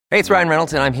Hey, it's Ryan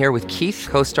Reynolds, and I'm here with Keith,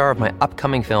 co-star of my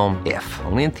upcoming film, If,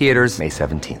 only in theaters May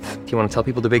 17th. Do you want to tell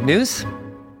people the big news?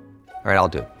 All right, I'll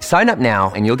do it. Sign up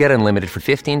now and you'll get unlimited for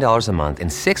 $15 a month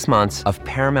and 6 months of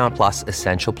Paramount Plus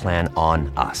Essential Plan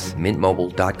on us.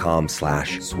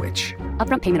 MintMobile.com/switch.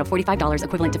 Upfront payment of $45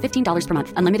 equivalent to $15 per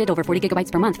month. Unlimited over 40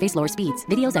 gigabytes per month. Face lower speeds.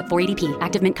 Videos at 480p.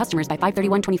 Active Mint customers by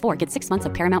 531.24 get 6 months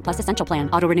of Paramount Plus Essential Plan.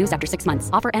 Auto renews after 6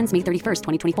 months. Offer ends May 31st,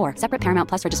 2024. Separate Paramount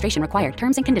Plus registration required.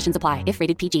 Terms and conditions apply if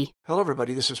rated PG. Hello,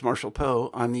 everybody. This is Marshall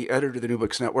Poe. I'm the editor of the New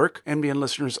Books Network. NBN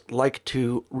listeners like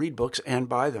to read books and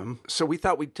buy them. So we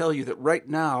thought we'd tell you that right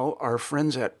now, our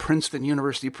friends at Princeton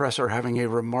University Press are having a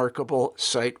remarkable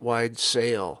site-wide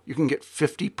sale. You can get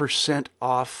 50%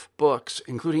 off books,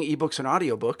 including ebooks and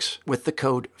audiobooks, with the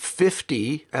code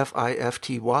 50,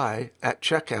 F-I-F-T-Y, at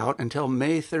checkout until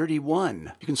May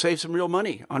 31. You can save some real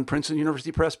money on Princeton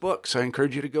University Press books. I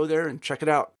encourage you to go there and check it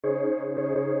out.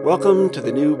 Welcome to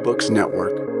the New Books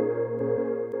Network.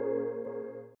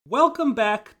 Welcome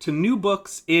back to New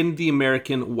Books in the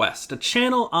American West, a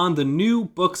channel on the New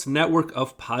Books network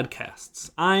of podcasts.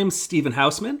 I'm Stephen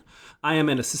Hausman. I am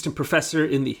an assistant professor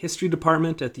in the history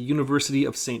department at the University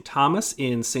of St. Thomas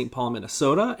in St. Paul,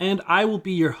 Minnesota, and I will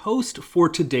be your host for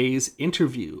today's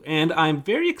interview. And I'm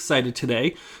very excited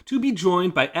today to be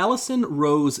joined by Alison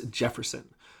Rose Jefferson.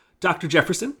 Dr.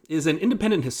 Jefferson is an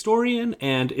independent historian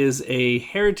and is a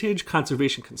heritage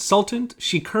conservation consultant.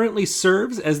 She currently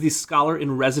serves as the scholar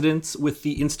in residence with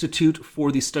the Institute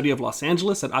for the Study of Los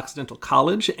Angeles at Occidental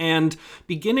College, and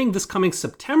beginning this coming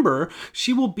September,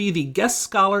 she will be the guest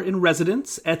scholar in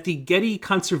residence at the Getty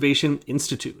Conservation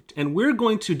Institute. And we're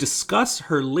going to discuss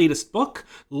her latest book,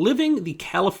 Living the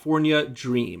California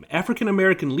Dream, African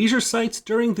American Leisure Sites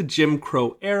During the Jim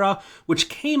Crow Era, which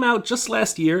came out just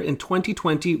last year in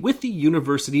 2020 with the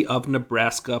University of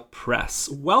Nebraska Press.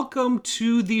 Welcome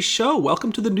to the show.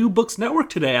 Welcome to the New Books Network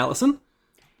today, Alison.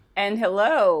 And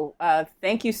hello.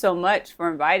 Thank you so much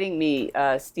for inviting me,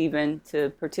 Stephen, to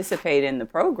participate in the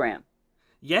program.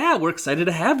 Yeah, we're excited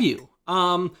to have you.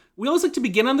 We always like to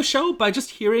begin on the show by just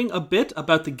hearing a bit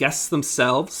about the guests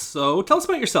themselves. So tell us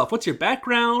about yourself. What's your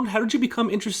background? How did you become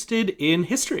interested in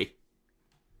history?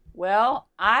 Well,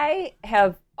 I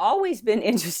have always been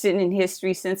interested in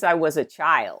history since I was a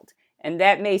child. And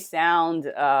that may sound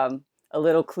a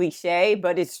little cliche,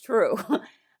 but it's true.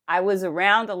 I was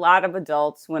around a lot of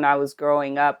adults when I was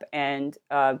growing up, and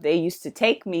they used to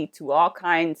take me to all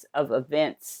kinds of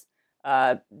events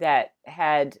that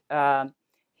had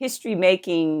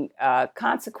history-making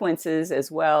consequences,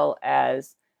 as well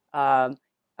as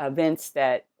events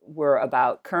that were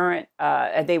about current.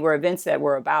 They were events that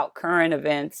were about current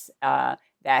events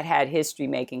that had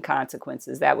history-making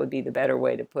consequences. That would be the better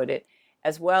way to put it,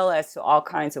 as well as to all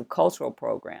kinds of cultural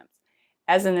programs.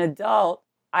 As an adult,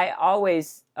 I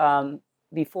always,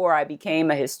 before I became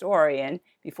a historian,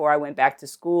 before I went back to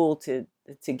school to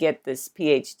get this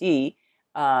PhD,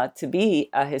 to be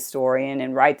a historian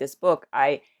and write this book,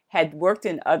 I had worked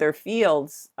in other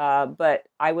fields, but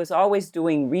I was always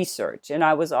doing research, and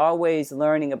I was always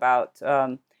learning about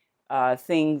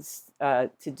things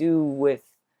to do with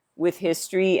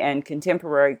history and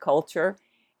contemporary culture.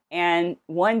 And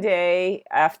one day,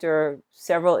 after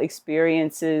several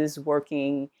experiences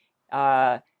working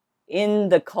in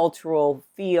the cultural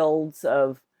fields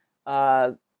of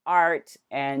art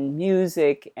and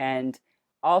music, and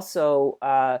also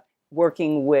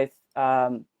working with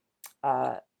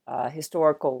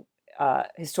historic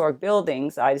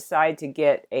buildings, I decided to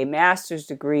get a master's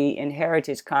degree in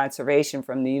heritage conservation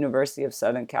from the University of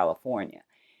Southern California.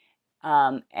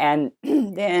 And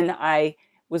then I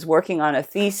was working on a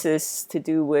thesis to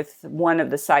do with one of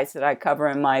the sites that I cover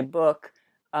in my book,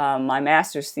 my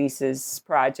master's thesis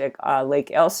project,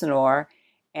 Lake Elsinore.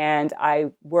 And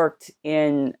I went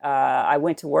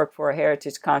to work for a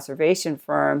heritage conservation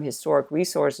firm, Historic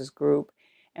Resources Group.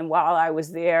 And while I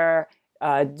was there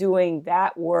doing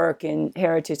that work in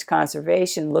heritage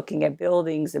conservation, looking at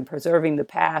buildings and preserving the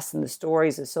past and the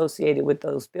stories associated with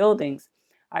those buildings,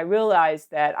 I realized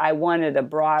that I wanted a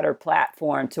broader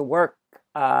platform to work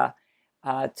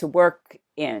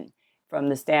in, from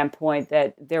the standpoint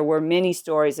that there were many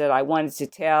stories that I wanted to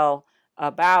tell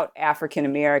about African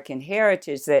American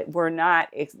heritage that were not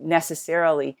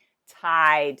necessarily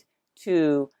tied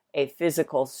to a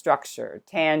physical structure,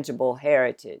 tangible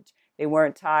heritage. They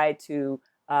weren't tied to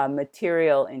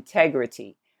material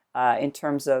integrity in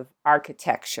terms of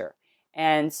architecture.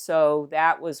 And so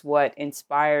that was what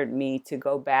inspired me to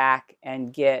go back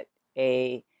and get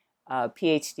a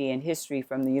PhD in history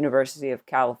from the University of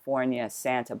California,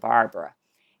 Santa Barbara.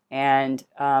 And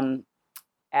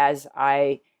as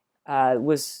I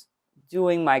was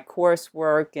doing my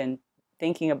coursework and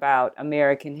thinking about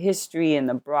American history in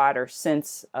the broader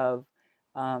sense of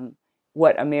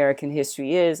what American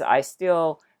history is, I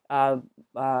still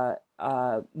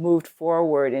moved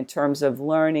forward in terms of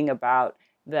learning about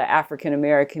the African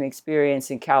American experience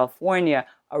in California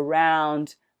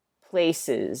around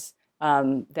places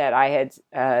that I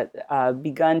had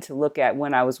begun to look at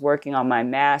when I was working on my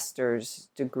master's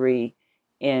degree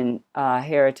in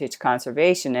heritage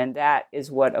conservation, and that is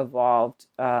what evolved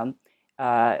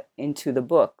into the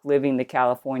book, Living the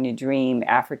California Dream,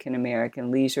 African American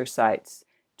Leisure Sites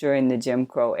during the Jim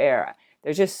Crow Era.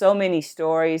 There's just so many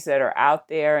stories that are out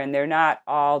there, and they're not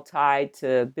all tied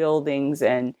to buildings,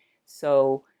 and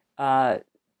so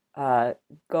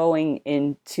going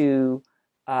into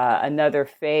another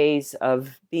phase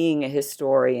of being a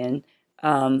historian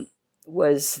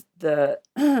was the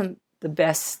the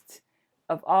best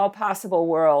of all possible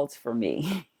worlds for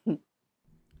me.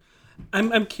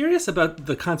 I'm curious about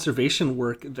the conservation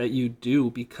work that you do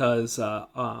because,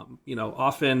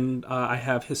 often I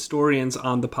have historians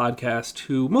on the podcast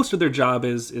who most of their job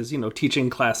is teaching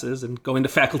classes and going to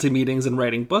faculty meetings and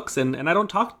writing books. And I don't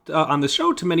talk on the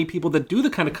show to many people that do the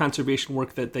kind of conservation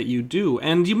work that you do.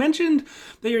 And you mentioned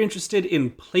that you're interested in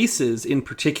places in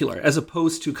particular, as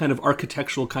opposed to kind of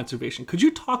architectural conservation. Could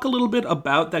you talk a little bit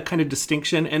about that kind of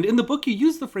distinction? And in the book, you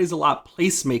use the phrase a lot,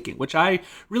 placemaking, which I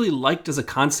really liked as a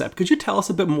concept. Could you tell us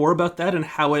a bit more about that and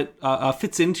how it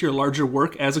fits into your larger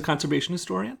work as a conservation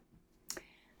historian?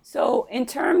 So in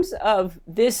terms of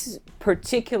this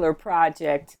particular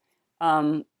project,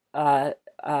 the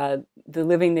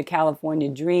Living the California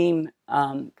Dream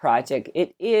project,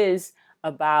 it is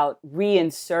about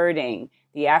reinserting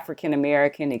the African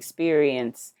American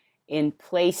experience in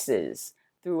places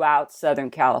throughout Southern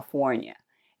California.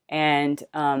 And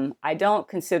I don't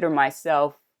consider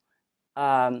myself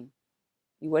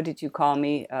what did you call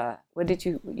me?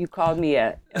 You called me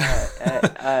a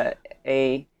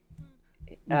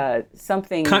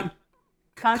something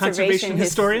conservation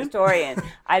historian.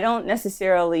 I don't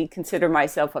necessarily consider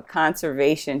myself a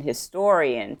conservation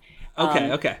historian.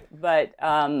 Okay. But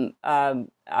I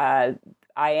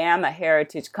am a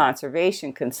heritage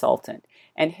conservation consultant,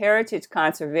 and heritage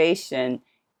conservation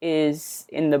is,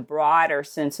 in the broader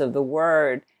sense of the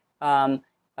word,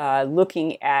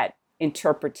 looking at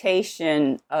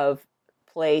interpretation of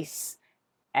place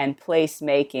and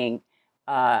placemaking,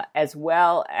 as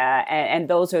well and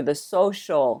those are the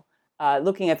social,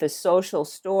 looking at the social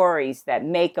stories that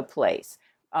make a place,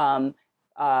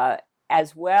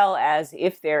 as well as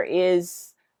if there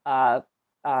is a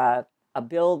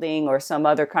building or some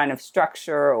other kind of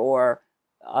structure or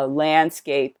a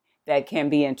landscape that can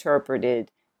be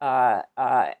interpreted at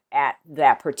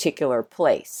that particular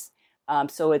place.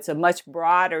 So it's a much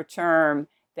broader term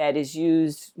that is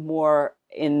used more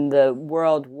in the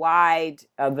worldwide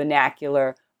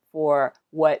vernacular for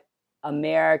what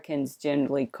Americans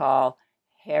generally call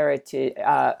heritage,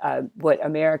 what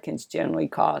Americans generally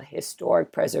call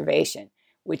historic preservation,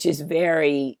 which is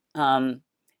very,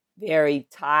 very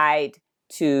tied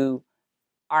to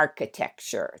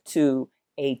architecture, to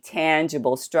a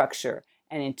tangible structure,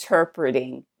 and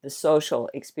interpreting the social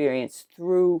experience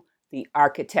through the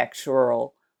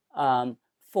architectural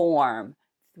form,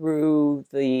 through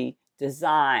the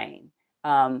design.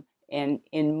 And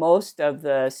in most of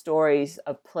the stories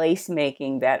of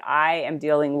placemaking that I am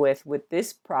dealing with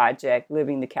this project,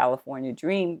 Living the California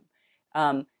Dream,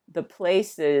 the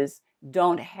places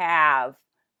don't have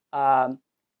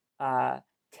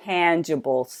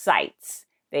tangible sites.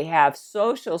 They have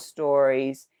social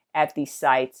stories at these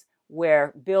sites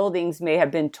where buildings may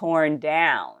have been torn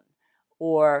down,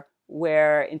 or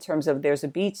where, in terms of, there's a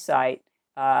beach site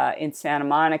in Santa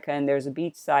Monica, and there's a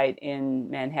beach site in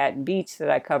Manhattan Beach that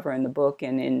I cover in the book,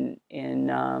 and in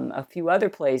a few other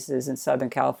places in Southern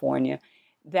California,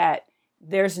 that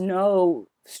there's no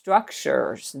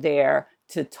structures there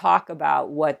to talk about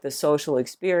what the social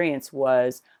experience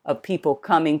was of people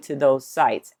coming to those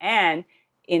sites. And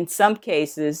in some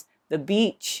cases, the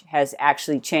beach has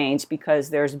actually changed because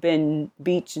there's been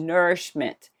beach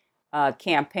nourishment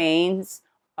campaigns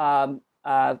from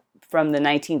the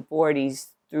 1940s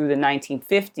through the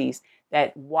 1950s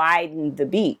that widened the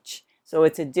beach. So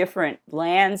it's a different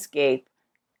landscape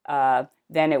than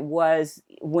it was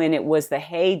when it was the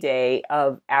heyday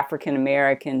of African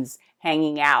Americans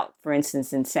hanging out, for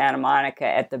instance, in Santa Monica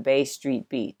at the Bay Street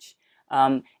Beach.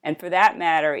 And for that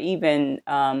matter, even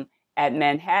at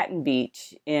Manhattan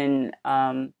Beach in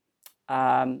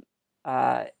South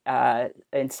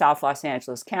Los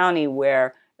Angeles County,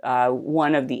 where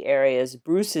one of the areas,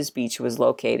 Bruce's Beach, was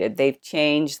located. They've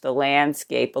changed the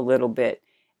landscape a little bit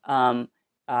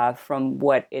from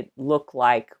what it looked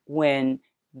like when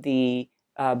the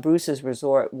Bruce's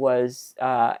Resort was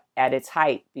at its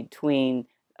height between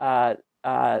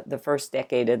the first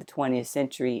decade of the 20th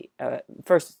century,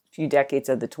 first few decades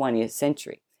of the 20th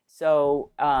century. So,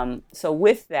 so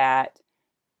with that,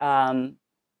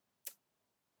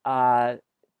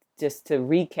 just to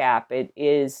recap, it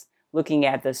is looking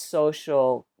at the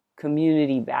social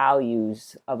community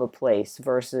values of a place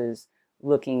versus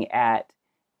looking at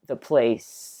the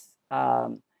place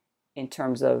in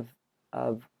terms of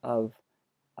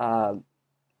a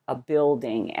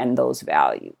building and those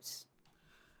values.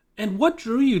 And what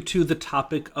drew you to the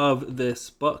topic of this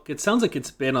book? It sounds like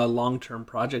it's been a long-term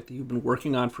project that you've been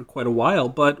working on for quite a while,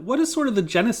 but what is sort of the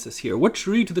genesis here? What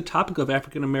drew you to the topic of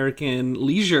African-American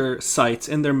leisure sites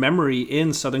and their memory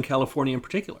in Southern California in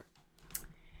particular?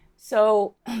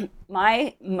 So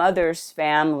my mother's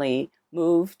family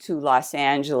moved to Los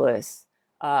Angeles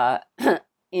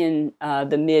in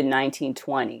the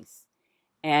mid-1920s.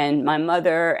 And my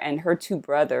mother and her two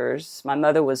brothers, my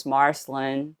mother was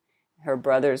Marcelin, her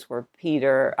brothers were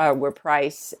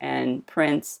Price and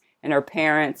Prince, and her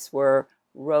parents were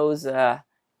Rosa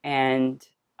and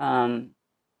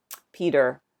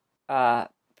Peter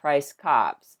Price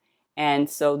Cobbs. And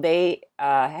so they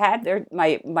had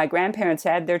my grandparents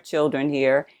had their children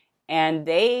here, and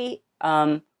they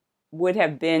would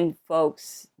have been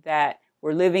folks that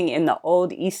were living in the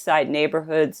old East Side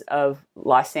neighborhoods of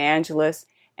Los Angeles,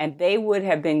 and they would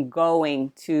have been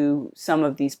going to some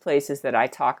of these places that I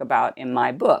talk about in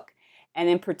my book. And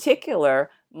in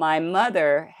particular, my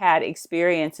mother had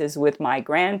experiences with my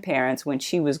grandparents when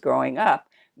she was growing up,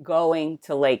 going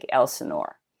to Lake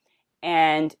Elsinore.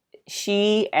 And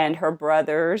she and her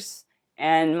brothers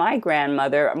and my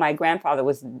grandfather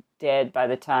was dead by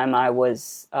the time I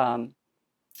was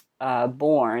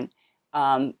born.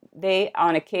 They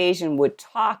on occasion would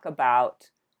talk about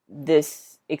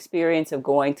this experience of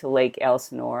going to Lake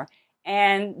Elsinore.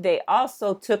 And they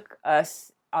also took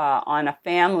us on a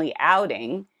family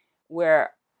outing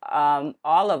where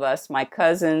all of us, my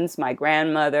cousins, my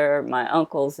grandmother, my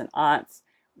uncles and aunts,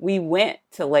 we went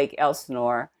to Lake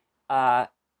Elsinore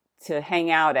to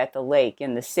hang out at the lake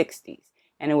in the 60s.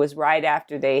 And it was right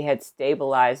after they had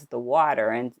stabilized the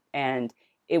water. And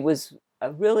it was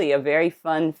really a very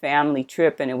fun family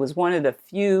trip. And it was one of the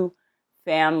few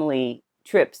family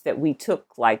trips that we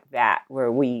took like that,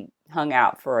 where we hung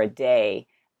out for a day,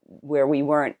 where we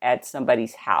weren't at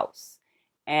somebody's house.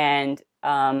 And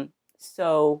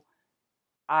so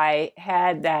I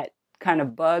had that kind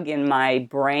of bug in my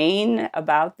brain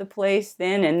about the place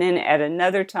then. And then at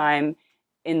another time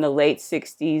in the late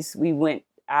 60s, we went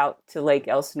out to Lake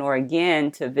Elsinore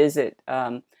again to visit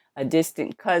a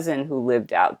distant cousin who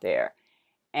lived out there.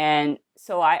 And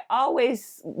so I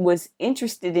always was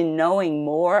interested in knowing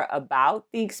more about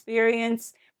the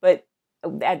experience, but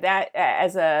at that,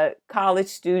 as a college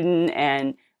student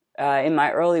and in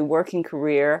my early working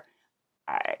career,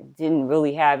 I didn't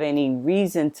really have any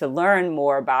reason to learn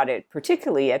more about it,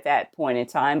 particularly at that point in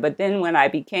time. But then when I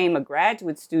became a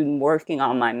graduate student working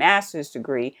on my master's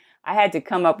degree, I had to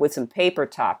come up with some paper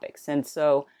topics. And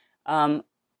so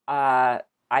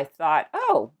I thought,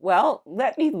 oh, well,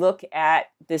 let me look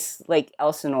at this Lake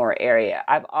Elsinore area.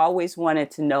 I've always wanted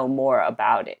to know more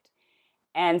about it.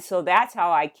 And so that's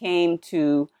how I came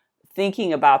to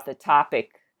thinking about the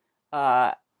topic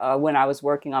when I was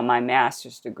working on my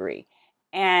master's degree.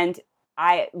 And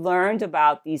I learned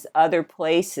about these other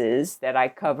places that I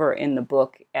cover in the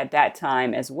book at that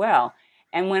time as well.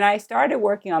 And when I started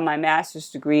working on my master's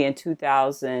degree in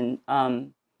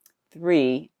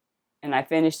 2003, and I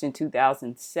finished in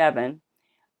 2007,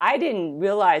 I didn't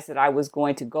realize that I was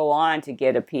going to go on to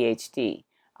get a PhD.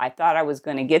 I thought I was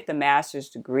going to get the master's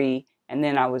degree, and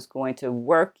then I was going to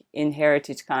work in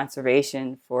heritage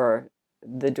conservation for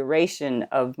the duration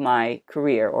of my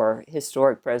career, or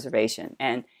historic preservation.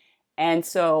 And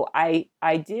so I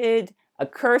did a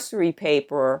cursory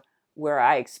paper where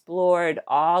I explored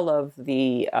all of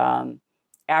the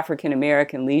African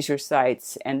American leisure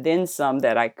sites, and then some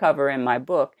that I cover in my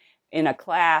book, in a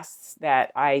class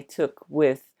that I took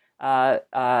with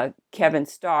Kevin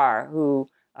Starr, who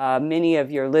many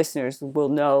of your listeners will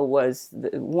know was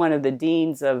one of the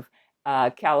deans of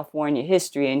California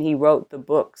history, and he wrote the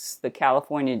books, the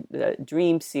California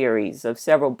Dream series of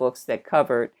several books that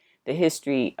covered the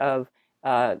history of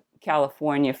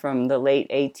California from the late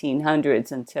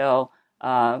 1800s until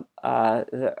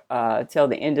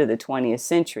the end of the 20th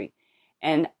century.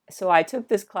 And so I took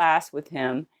this class with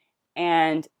him,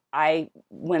 and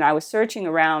when I was searching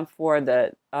around for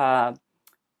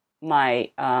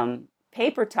my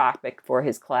paper topic for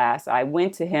his class, I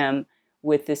went to him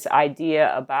with this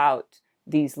idea about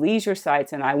these leisure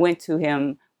sites, and I went to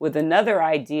him with another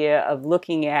idea of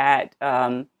looking at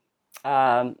the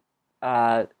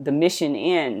Mission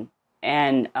Inn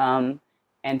and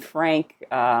Frank.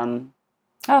 I'm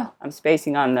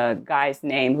spacing on the guy's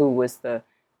name who was the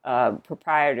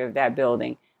proprietor of that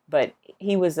building, but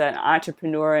he was an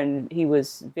entrepreneur and he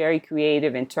was very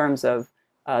creative in terms of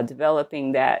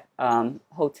developing that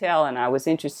hotel, and I was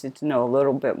interested to know a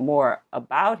little bit more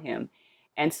about him.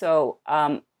 And so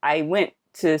I went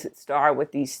to start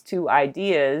with these two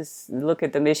ideas, look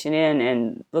at the Mission Inn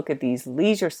and look at these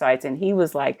leisure sites. And he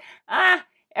was like,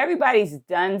 everybody's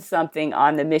done something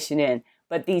on the Mission Inn,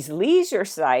 but these leisure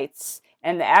sites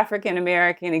and the African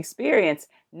American experience,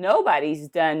 nobody's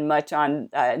done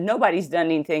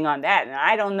anything on that. And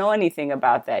I don't know anything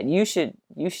about that. You should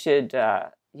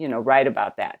write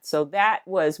about that. So that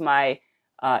was my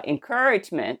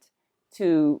encouragement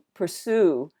to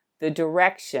pursue the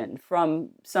direction from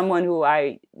someone who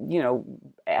I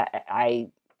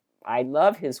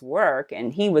love his work,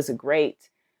 and he was a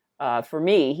great, for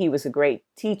me, he was a great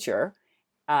teacher,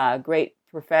 great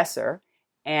professor,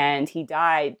 and he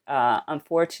died,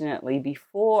 unfortunately,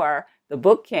 before the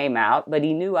book came out, but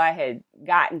he knew I had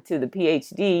gotten to the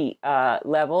PhD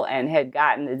level and had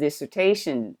gotten the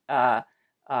dissertation.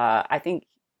 I think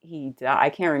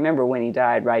I can't remember when he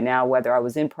died right now, whether I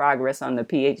was in progress on the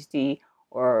PhD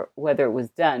or whether it was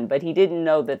done, but he didn't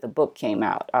know that the book came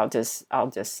out. I'll just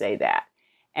say that.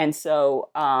 And so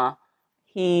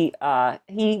he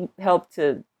helped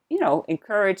to,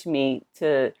 encourage me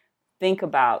to think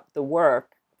about the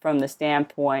work from the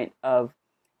standpoint of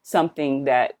something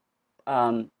that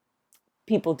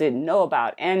people didn't know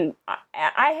about. And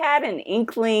I had an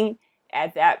inkling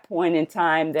at that point in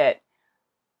time that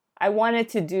I wanted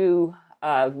to do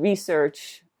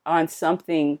research on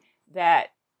something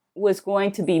that was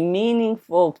going to be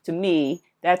meaningful to me.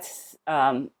 That's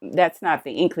not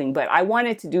the inkling, but I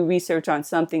wanted to do research on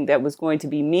something that was going to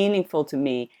be meaningful to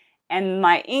me. And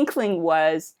my inkling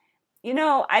was,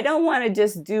 I don't want to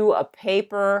just do a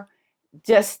paper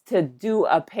just to do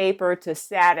a paper to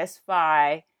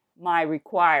satisfy my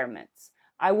requirements.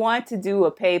 I want to do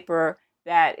a paper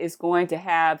that is going to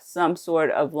have some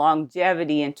sort of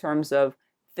longevity in terms of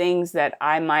things that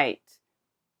I might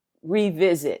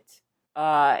revisit,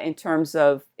 in terms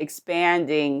of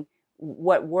expanding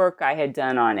what work I had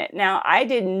done on it. Now, I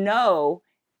didn't know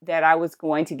that I was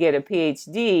going to get a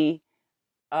PhD,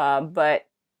 but,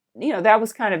 that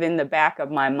was kind of in the back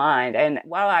of my mind. And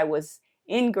while I was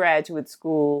in graduate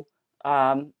school,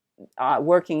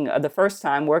 working the first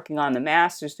time working on the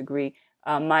master's degree,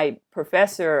 my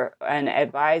professor and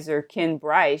advisor, Ken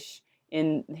Breisch,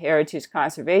 in heritage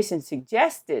conservation,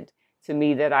 suggested to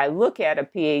me that I look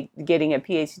at getting a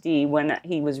PhD when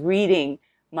he was reading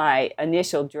my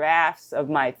initial drafts of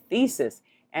my thesis.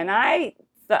 And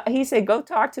he said, go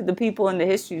talk to the people in the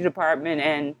history department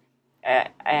and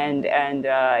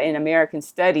in American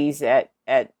Studies at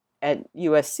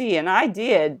USC. And I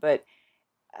did, but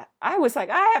I was like,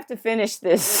 I have to finish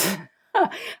this. I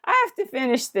have to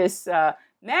finish this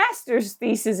master's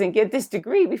thesis and get this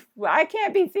degree before I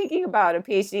can't be thinking about a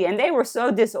PhD. And they were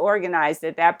so disorganized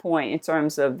at that point in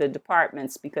terms of the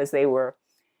departments, because they were,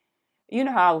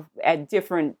 how at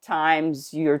different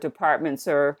times your departments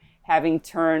are having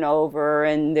turnover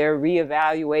and they're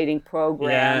reevaluating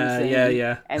programs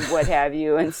and what have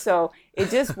you. And so it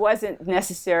just wasn't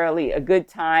necessarily a good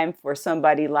time for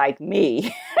somebody like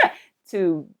me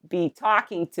to be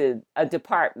talking to a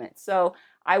department. So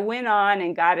I went on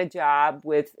and got a job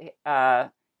with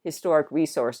Historic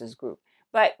Resources Group.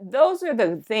 But those are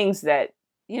the things that,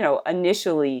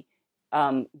 initially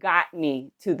got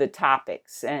me to the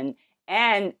topics. And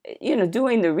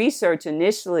doing the research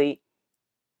initially,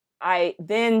 I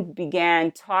then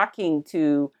began talking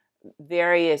to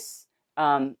various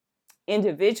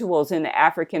individuals in the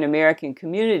African American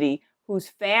community whose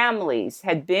families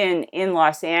had been in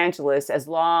Los Angeles as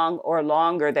long or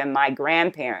longer than my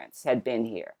grandparents had been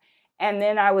here. And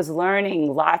then I was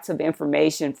learning lots of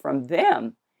information from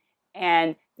them.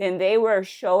 And then they were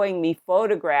showing me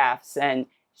photographs and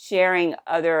sharing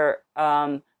other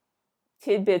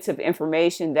tidbits of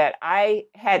information that I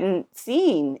hadn't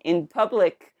seen in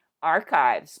public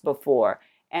archives before.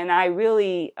 And I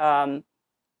really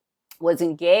was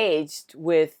engaged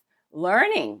with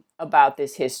learning about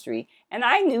this history. And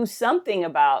I knew something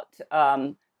about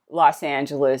Los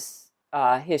Angeles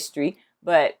history,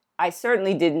 but I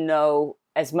certainly didn't know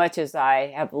as much as I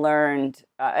have learned,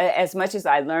 as much as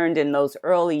I learned in those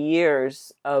early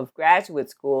years of graduate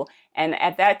school. And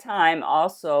at that time,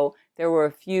 also, there were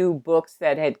a few books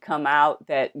that had come out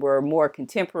that were more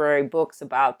contemporary books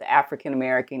about the African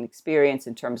American experience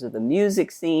in terms of the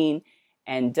music scene.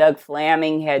 And Doug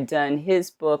Flaming had done his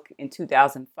book in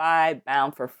 2005,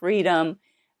 Bound for Freedom.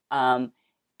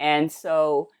 And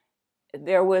so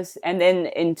there was, and then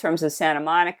in terms of Santa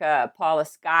Monica, Paula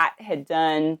Scott had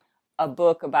done a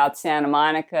book about Santa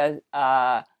Monica,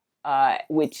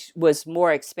 which was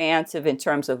more expansive in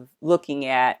terms of looking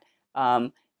at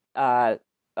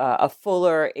a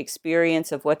fuller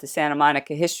experience of what the Santa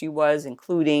Monica history was,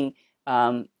 including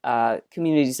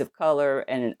communities of color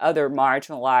and other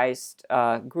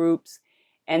marginalized groups.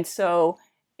 And so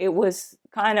it was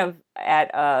kind of at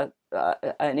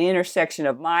an intersection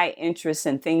of my interests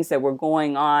and things that were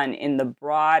going on in the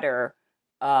broader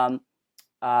realm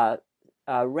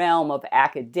of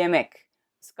academic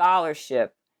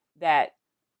scholarship that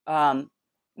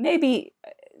maybe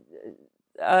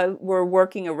were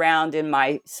working around in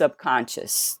my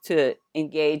subconscious to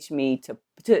engage me,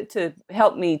 to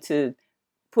help me to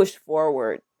push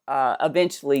forward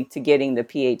eventually to getting the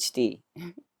PhD.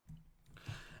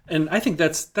 And I think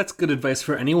that's good advice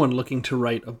for anyone looking to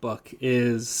write a book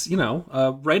is,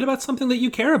 write about something that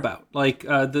you care about. Like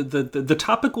the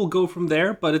topic will go from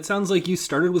there, but it sounds like you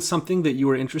started with something that you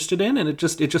were interested in, and it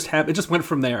just went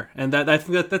from there. And I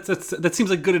think that seems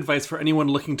like good advice for anyone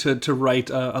looking to write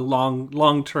a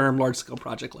long-term, large-scale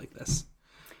project like this.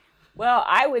 Well,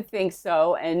 I would think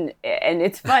so. And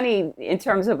it's funny in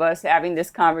terms of us having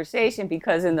this conversation,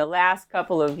 because in the last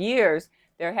couple of years,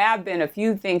 there have been a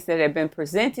few things that have been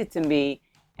presented to me,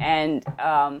 and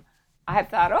I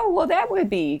thought, oh, well, that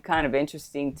would be kind of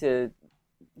interesting to,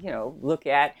 look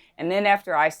at. And then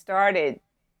after I started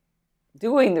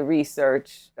doing the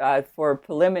research for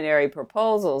preliminary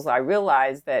proposals, I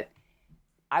realized that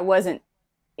I wasn't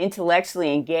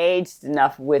intellectually engaged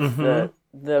enough with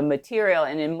the material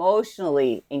and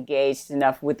emotionally engaged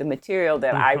enough with the material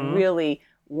that I really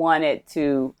wanted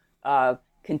to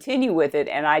continue with it.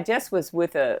 And I just was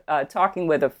with talking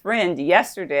with a friend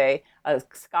yesterday, a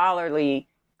scholarly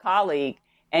colleague,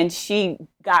 and she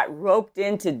got roped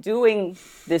into doing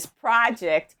this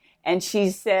project, and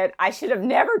she said, I should have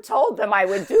never told them I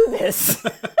would do this.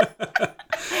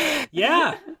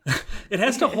 Yeah, it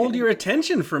has to hold your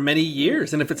attention for many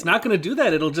years, and if it's not going to do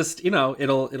that, it'll just,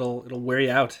 it'll wear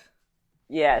you out.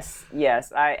 Yes,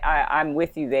 I'm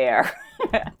with you there.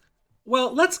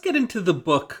 Well, let's get into the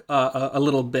book a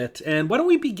little bit, and why don't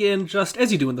we begin, just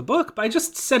as you do in the book, by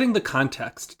just setting the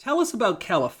context. Tell us about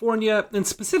California, and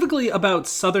specifically about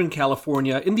Southern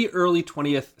California in the early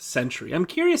 20th century. I'm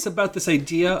curious about this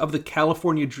idea of the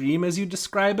California dream as you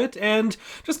describe it, and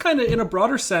just kind of in a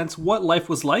broader sense, what life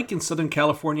was like in Southern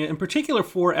California, in particular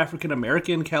for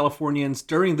African-American Californians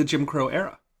during the Jim Crow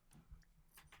era.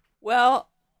 Well,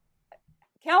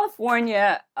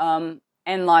 California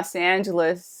and Los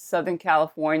Angeles, Southern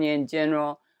California in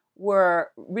general, were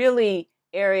really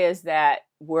areas that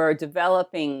were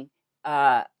developing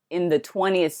in the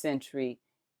 20th century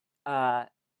rather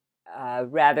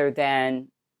than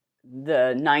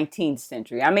the 19th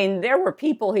century. I mean, there were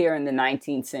people here in the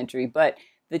 19th century, but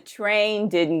the train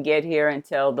didn't get here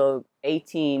until the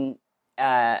 1880s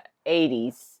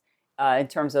in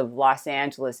terms of Los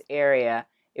Angeles area.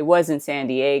 It was in San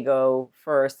Diego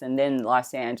first and then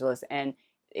Los Angeles. And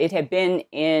it had been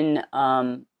in,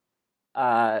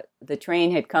 the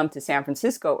train had come to San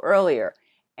Francisco earlier.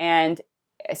 And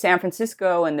San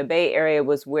Francisco and the Bay Area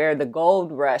was where the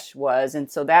gold rush was.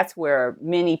 And so that's where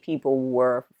many people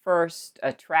were first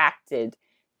attracted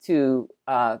to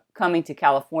coming to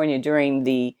California during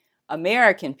the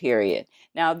American period.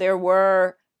 Now, there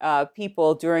were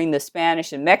people during the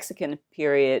Spanish and Mexican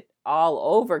period all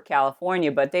over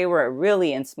California, but they were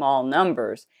really in small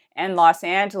numbers. And Los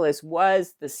Angeles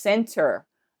was the center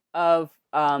of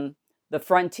the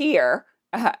frontier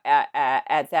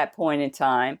at that point in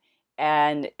time.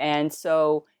 And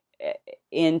so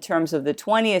in terms of the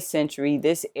 20th century,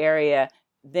 this area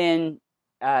then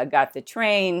got the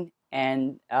train,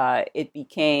 and it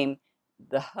became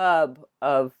the hub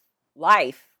of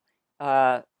life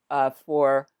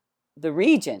for the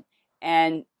region.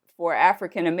 And for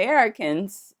African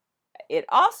Americans, it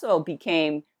also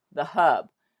became the hub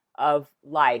of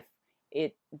life.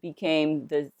 It became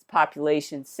the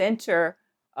population center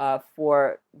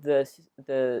for the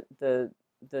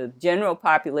general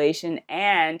population,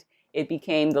 and it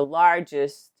became the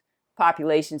largest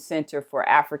population center for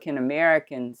African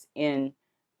Americans in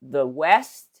the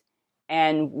West,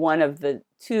 and one of the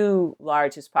two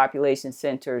largest population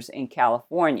centers in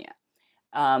California.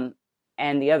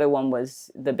 And the other one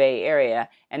was the Bay Area.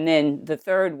 And then the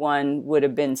third one would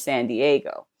have been San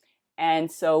Diego.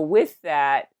 And so with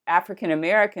that, African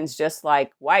Americans, just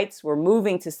like whites, were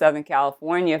moving to Southern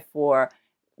California for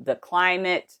the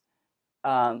climate,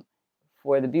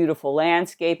 for the beautiful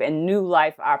landscape and new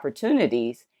life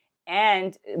opportunities.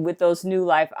 And with those new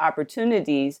life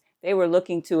opportunities, they were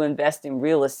looking to invest in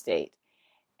real estate.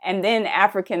 And then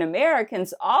African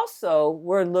Americans also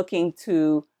were looking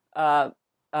to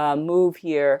move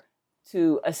here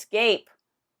to escape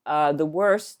the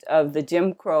worst of the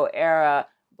Jim Crow era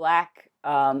Black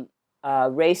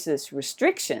racist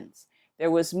restrictions.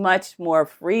 There was much more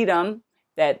freedom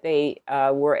that they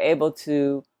were able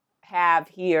to have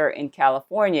here in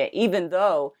California, even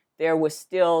though there was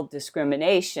still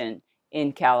discrimination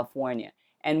in California.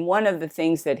 And one of the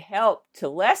things that helped to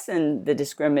lessen the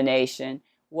discrimination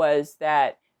was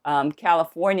that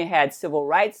California had civil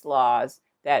rights laws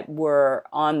that were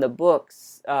on the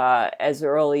books as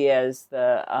early as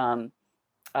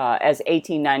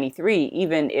 1893,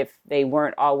 even if they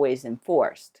weren't always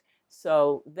enforced.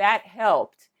 So that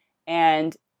helped,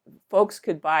 and folks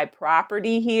could buy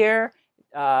property here.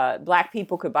 Black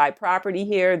people could buy property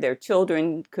here. Their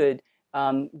children could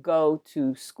go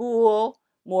to school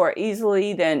more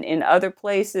easily than in other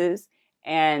places.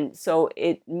 And so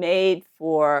it made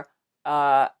for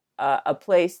a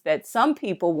place that some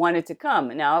people wanted to come.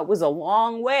 Now, it was a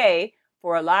long way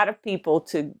for a lot of people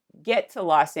to get to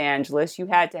Los Angeles. You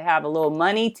had to have a little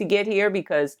money to get here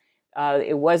because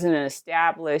it wasn't an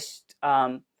established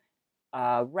route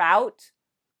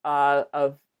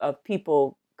of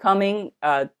people coming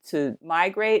to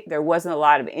migrate. There wasn't a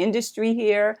lot of industry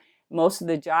here. Most of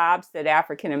the jobs that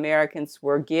African Americans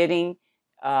were getting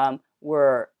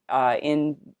were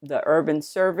in the urban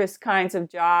service kinds of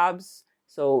jobs.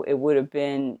 So it would have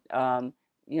been,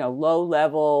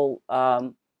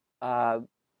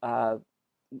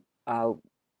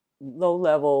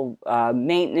 low-level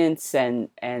maintenance and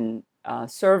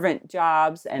servant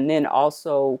jobs, and then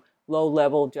also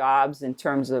low-level jobs in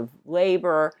terms of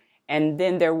labor. And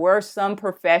then there were some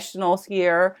professionals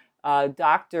here,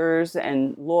 doctors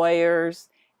and lawyers,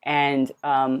 and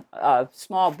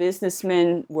small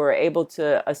businessmen were able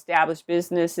to establish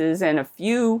businesses, and a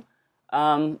few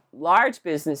large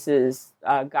businesses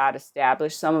got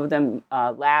established. Some of them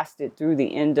lasted through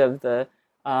the end of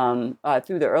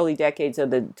through the early decades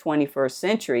of the 21st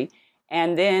century.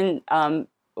 And then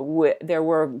there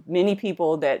were many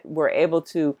people that were able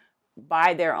to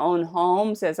buy their own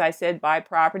homes, as I said, buy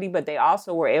property, but they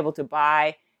also were able to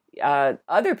buy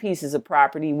other pieces of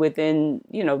property within,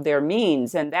 their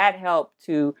means. And that helped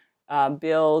to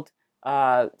build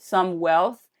some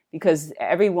wealth, because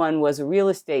everyone was a real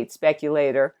estate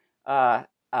speculator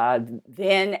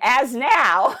then as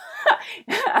now.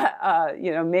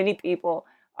 Many people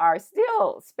are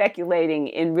still speculating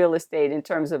in real estate in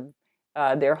terms of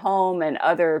their home and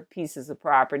other pieces of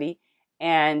property.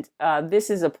 And this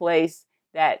is a place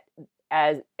that,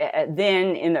 as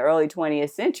then in the early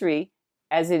 20th century,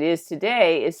 as it is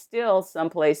today, is still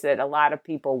someplace that a lot of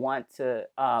people want to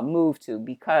move to,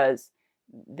 because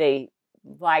they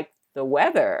like the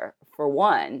weather, for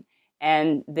one,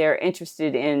 and they're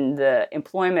interested in the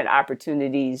employment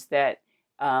opportunities that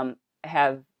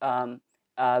have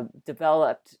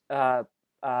developed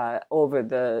over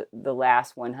the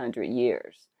last 100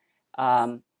 years.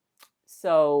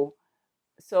 So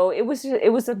it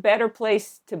was a better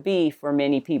place to be for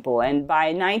many people. And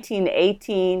by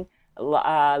 1918,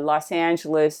 Los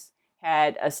Angeles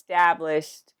had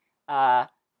established a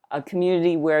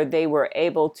community where they were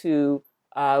able to,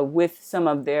 with some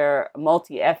of their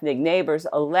multi-ethnic neighbors,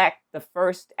 elect the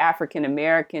first African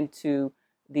American to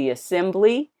the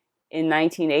Assembly in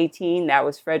 1918. That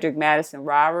was Frederick Madison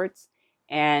Roberts.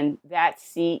 And that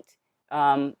seat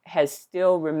has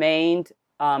still remained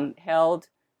held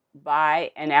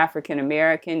by an African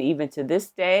American even to this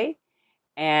day.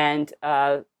 And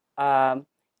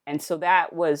so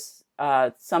that was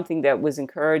something that was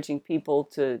encouraging people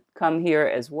to come here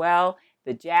as well.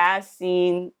 The jazz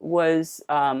scene was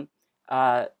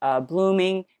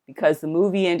blooming because the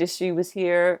movie industry was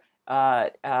here.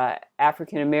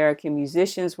 African American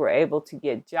musicians were able to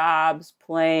get jobs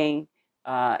playing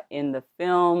in the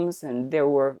films, and there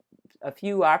were a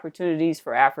few opportunities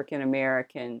for African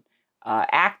American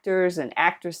actors and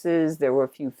actresses. There were a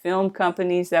few film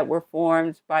companies that were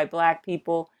formed by Black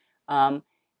people.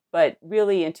 But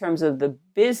really, in terms of the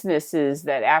businesses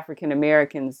that African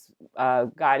Americans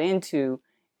got into,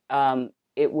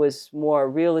 it was more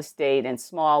real estate and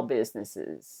small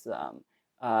businesses,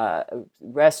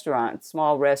 restaurants,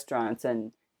 small restaurants,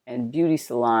 and beauty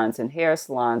salons and hair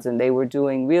salons. And they were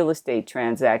doing real estate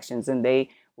transactions, and they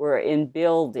were in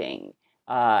building.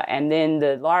 And then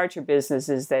the larger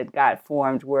businesses that got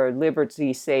formed were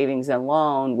Liberty Savings and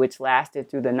Loan, which lasted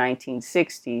through the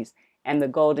 1960s, and the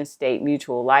Golden State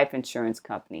Mutual Life Insurance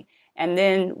Company. And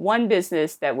then one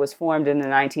business that was formed in the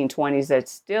 1920s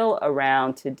that's still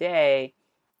around today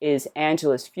is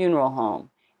Angela's Funeral Home.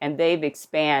 And they've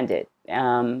expanded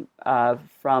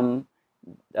from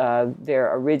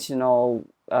their original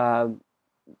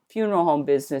funeral home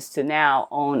business to now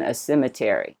own a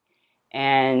cemetery.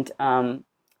 And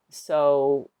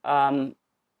so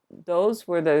those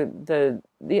were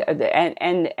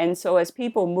and so as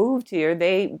people moved here,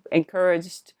 they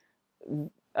encouraged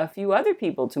a few other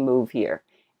people to move here,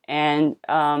 and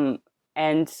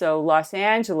so Los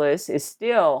Angeles is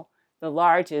still the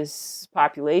largest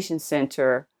population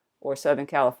center, or Southern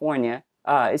California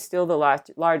is still the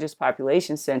largest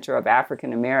population center of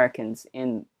African Americans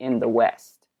in the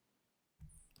West.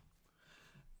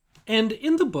 And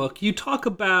in the book, you talk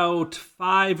about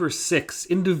 5 or 6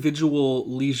 individual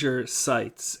leisure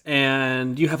sites,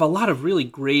 and you have a lot of really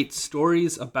great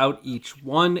stories about each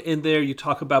one in there. You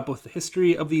talk about both the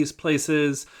history of these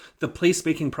places, the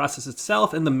placemaking process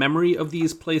itself, and the memory of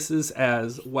these places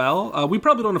as well. We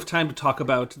probably don't have time to talk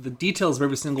about the details of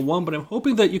every single one, but I'm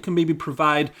hoping that you can maybe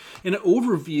provide an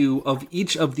overview of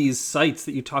each of these sites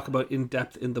that you talk about in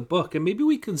depth in the book. And maybe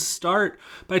we can start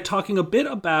by talking a bit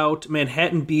about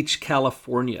Manhattan Beach,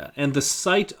 California, and the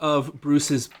site of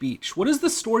Bruce's Beach. What is the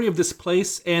story of this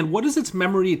place, and what is its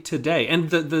memory today, and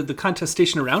the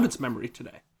contestation around its memory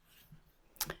today?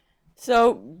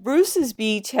 So Bruce's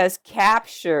Beach has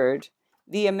captured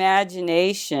the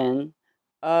imagination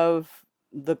of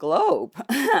the globe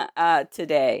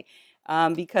today,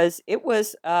 because it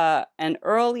was an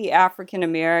early African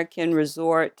American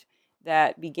resort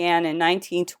that began in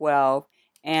 1912,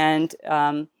 and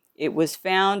it was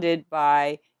founded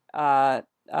by a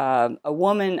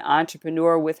woman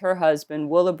entrepreneur with her husband,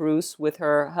 Willa Bruce, with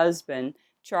her husband,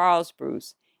 Charles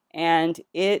Bruce. And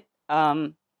it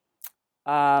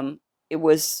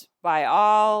was, by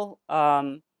all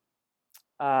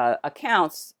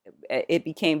accounts, it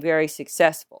became very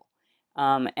successful.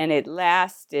 And it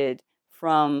lasted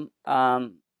from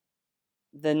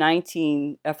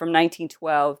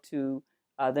 1912 to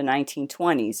the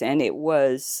 1920s. And it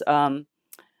was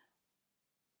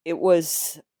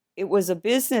a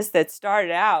business that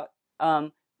started out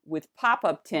with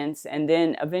pop-up tents, and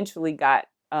then eventually got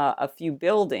a few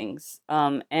buildings.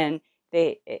 And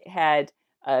they had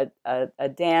a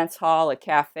dance hall, a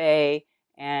cafe,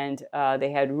 and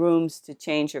they had rooms to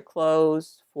change your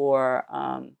clothes for,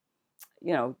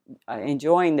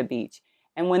 enjoying the beach.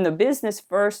 And when the business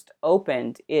first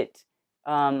opened, it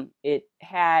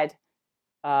had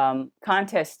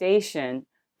contestation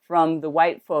from the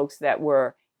white folks that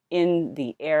were in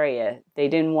the area. They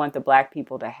didn't want the black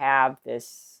people to have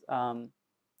this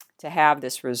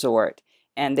resort,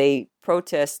 and they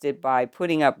protested by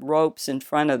putting up ropes in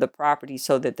front of the property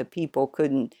so that the people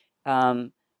couldn't,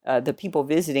 the people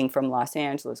visiting from Los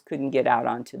Angeles couldn't get out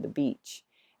onto the beach.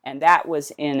 And that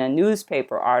was in a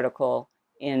newspaper article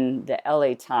in the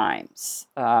LA Times.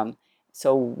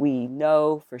 So we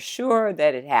know for sure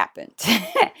that it happened.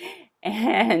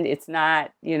 And it's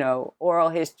not, oral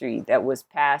history that was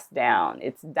passed down.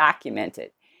 It's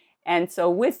documented. And so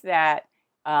with that,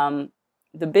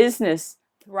 the business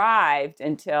thrived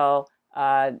until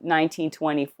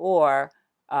 1924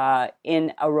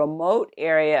 in a remote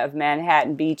area of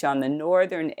Manhattan Beach on the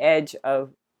northern edge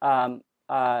of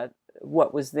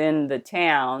what was then the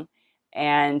town,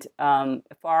 and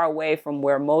far away from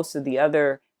where most of the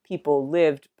other people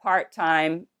lived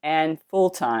part-time and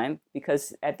full-time,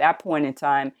 because at that point in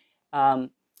time,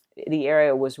 the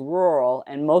area was rural,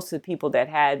 and most of the people that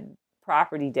had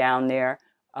property down there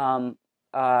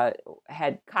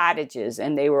had cottages,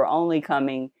 and they were only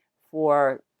coming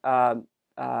for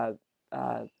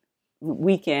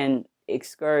weekend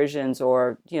excursions,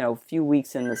 or few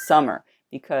weeks in the summer,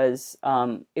 because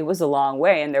it was a long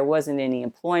way and there wasn't any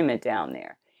employment down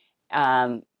there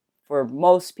for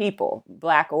most people,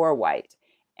 black or white.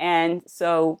 And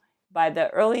so by the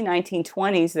early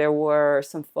 1920s, there were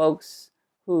some folks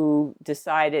who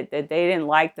decided that they didn't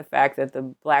like the fact that the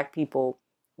black people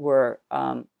were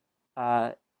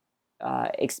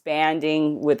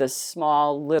expanding with a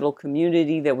small little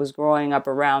community that was growing up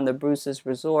around the Bruce's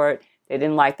Resort. They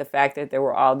didn't like the fact that there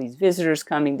were all these visitors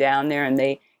coming down there, and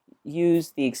they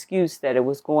used the excuse that it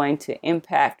was going to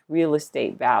impact real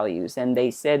estate values. And they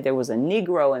said there was a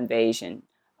Negro invasion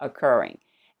occurring.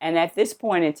 And at this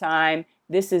point in time,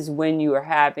 this is when you are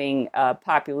having a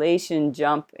population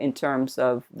jump in terms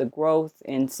of the growth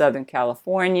in Southern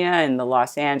California and the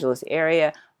Los Angeles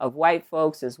area of white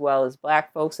folks as well as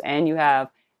black folks, and you have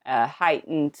a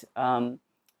heightened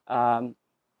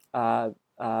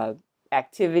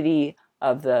activity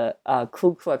of the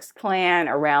Ku Klux Klan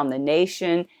around the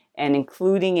nation, and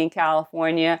including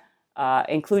California,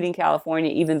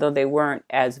 even though they weren't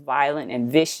as violent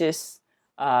and vicious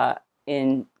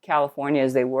in California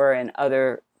as they were in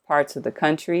other parts of the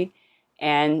country.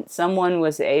 And someone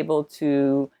was able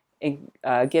to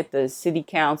get the city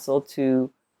council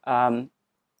to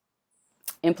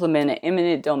implement an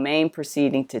eminent domain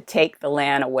proceeding to take the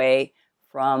land away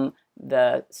from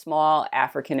the small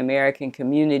African American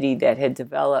community that had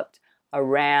developed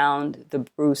around the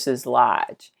Bruce's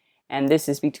Lodge. And this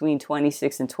is between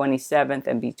 26th and 27th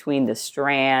and between the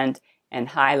Strand and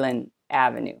Highland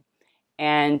Avenue.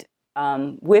 And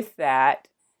with that,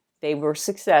 they were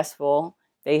successful.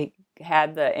 They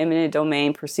had the eminent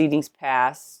domain proceedings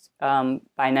passed by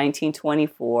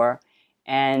 1924,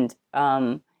 and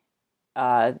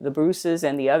the Bruces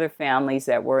and the other families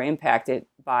that were impacted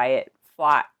by it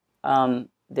fought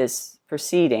this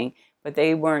proceeding, but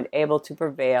they weren't able to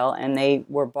prevail, and they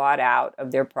were bought out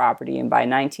of their property. And by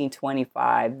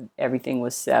 1925, everything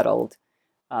was settled.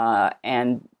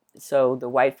 And so the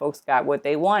white folks got what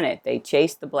they wanted. They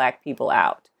chased the black people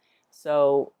out.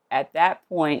 So at that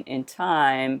point in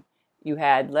time, you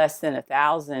had less than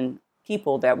 1,000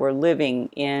 people that were living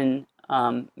in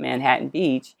Manhattan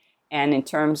Beach. And in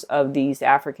terms of these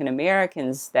African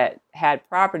Americans that had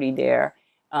property there,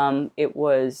 it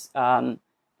was less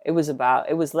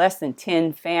than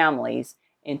 10 families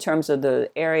in terms of the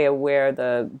area where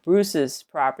the Bruce's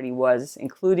property was.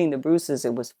 Including the Bruce's,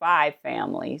 it was 5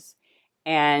 families.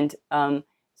 And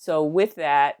so with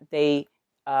that, they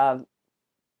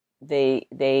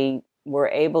were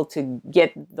able to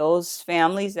get those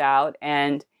families out,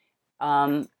 and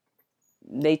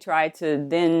they tried to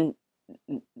then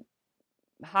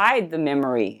hide the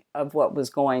memory of what was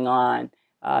going on,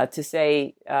 to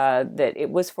say that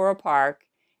it was for a park,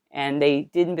 and they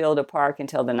didn't build a park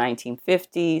until the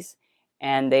 1950s,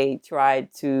 and they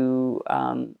tried to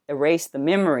erase the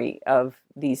memory of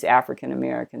these African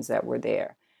Americans that were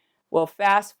there. Well,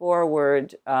 fast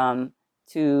forward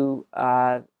to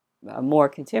more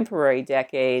contemporary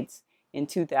decades. In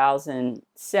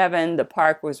 2007, the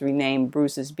park was renamed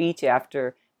Bruce's Beach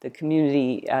after the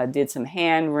community did some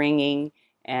hand-wringing,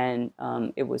 and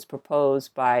it was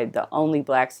proposed by the only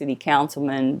black city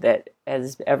councilman that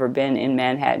has ever been in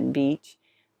Manhattan Beach,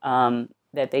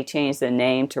 that they changed the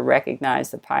name to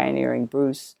recognize the pioneering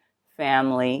Bruce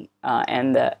family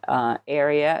and the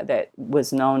area that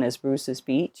was known as Bruce's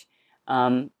Beach.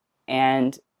 And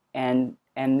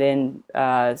then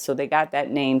so they got that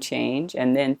name change,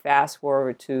 and then fast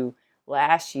forward to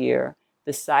last year,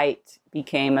 the site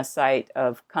became a site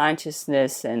of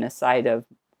consciousness and a site of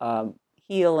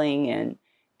healing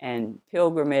and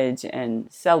pilgrimage and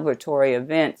celebratory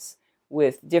events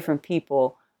with different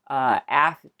people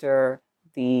after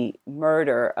the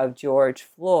murder of George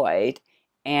Floyd,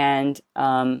 and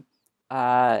the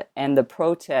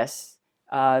protests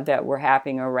that were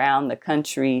happening around the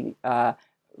country to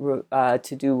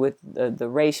do with the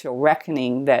racial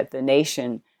reckoning that the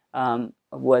nation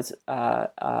was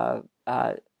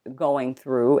going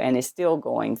through and is still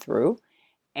going through.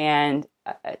 And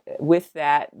with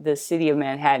that, the city of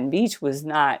Manhattan Beach was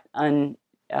not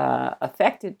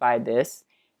unaffected by this,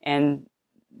 and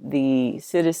the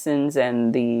citizens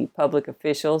and the public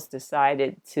officials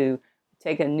decided to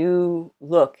take a new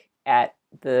look at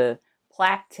the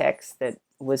plaque text that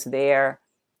was there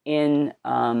in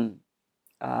on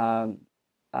the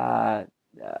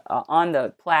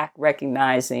plaque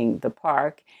recognizing the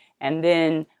park. And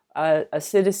then a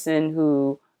citizen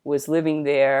who was living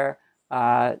there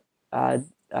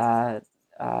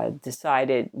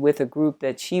decided, with a group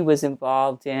that she was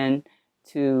involved in,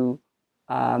 to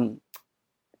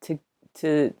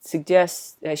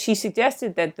suggest. She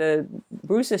suggested that the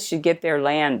Bruces should get their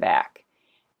land back,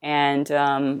 and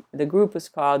the group was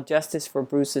called Justice for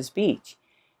Bruce's Beach,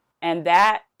 and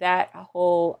that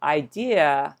whole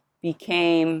idea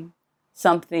became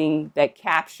something that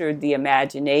captured the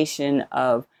imagination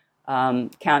of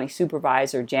County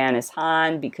Supervisor Janice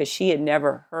Hahn, because she had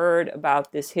never heard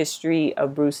about this history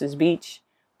of Bruce's Beach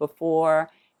before.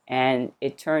 And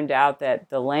it turned out that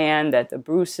the land that the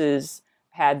Bruces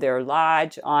had their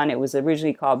lodge on, it was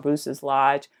originally called Bruce's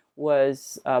Lodge,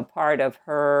 was part of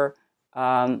her,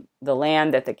 the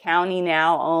land that the county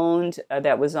now owned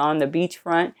that was on the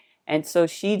beachfront. And so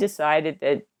she decided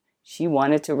that she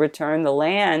wanted to return the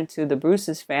land to the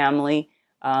Bruce's family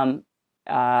um,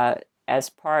 as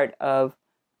part of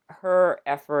her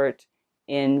effort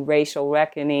in racial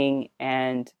reckoning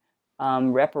and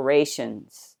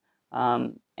reparations.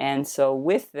 And so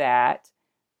with that,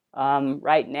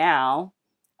 right now,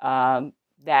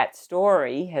 that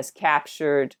story has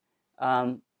captured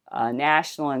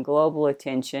national and global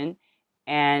attention,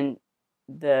 and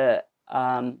the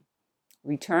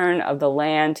return of the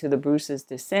land to the Bruce's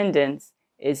descendants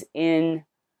is in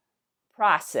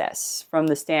process, from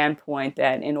the standpoint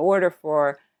that in order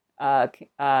for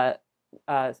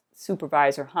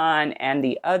Supervisor Hahn and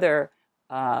the other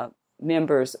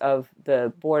members of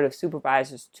the Board of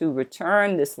Supervisors to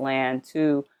return this land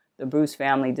to the Bruce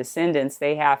family descendants,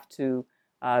 they have to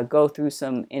go through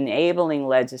some enabling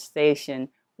legislation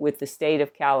with the state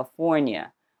of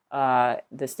California,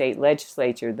 the state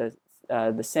legislature,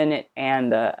 the Senate,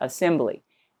 and the Assembly.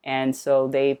 And so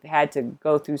they've had to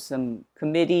go through some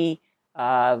committee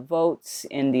votes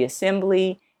in the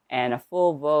Assembly and a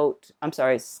full vote,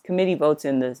 committee votes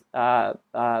in the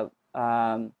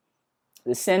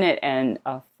Senate and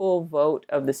a full vote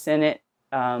of the Senate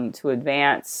to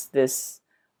advance this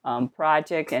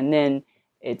project. And then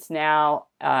it's now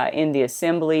in the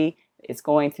Assembly. It's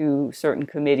going through certain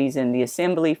committees in the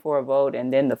Assembly for a vote,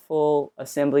 and then the full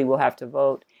Assembly will have to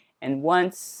vote. And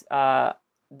once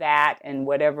that and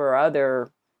whatever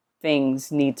other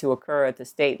things need to occur at the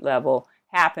state level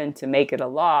happen to make it a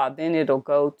law, then it'll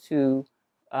go to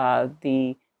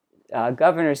the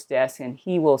governor's desk, and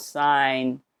he will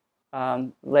sign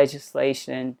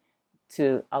legislation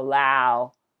to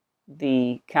allow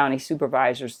the county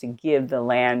supervisors to give the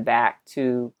land back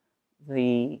to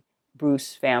the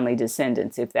Bruce family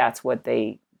descendants if that's what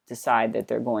they decide that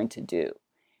they're going to do.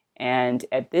 And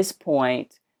at this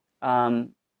point, the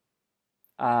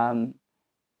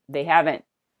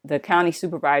county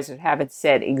supervisors haven't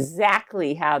said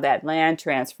exactly how that land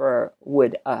transfer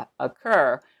would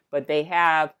occur, but they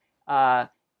have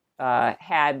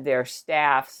had their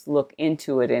staffs look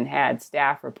into it and had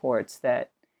staff reports that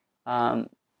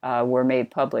were made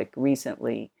public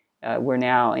recently. We're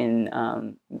now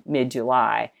in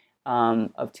mid-July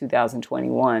of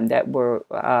 2021 that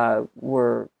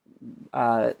were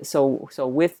so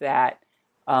with that,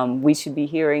 we should be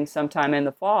hearing sometime in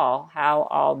the fall how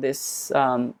all this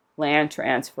land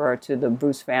transfer to the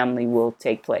Bruce family will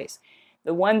take place.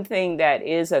 The one thing that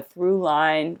is a through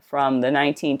line from the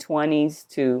 1920s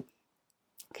to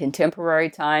contemporary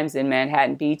times in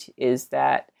Manhattan Beach is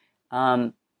that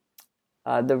the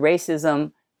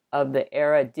racism of the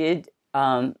era did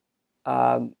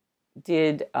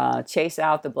chase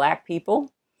out the black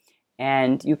people,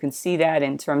 and you can see that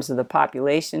in terms of the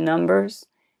population numbers.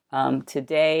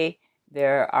 Today,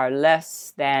 there are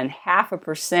less than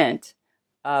 0.5%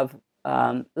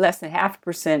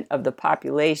 of the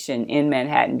population in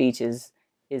Manhattan Beach is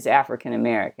African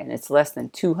American. It's less than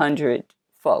 200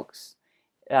 folks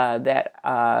that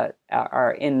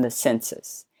are in the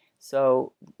census.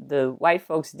 So the white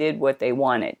folks did what they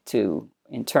wanted to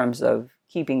in terms of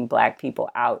keeping black people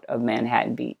out of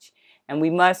Manhattan Beach. And we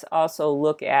must also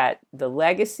look at the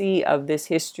legacy of this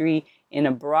history in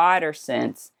a broader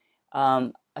sense.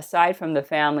 Aside from the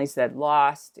families that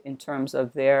lost in terms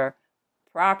of their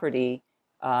property,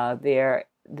 the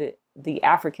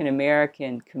African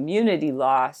American community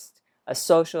lost a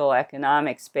social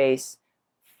economic space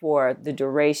for the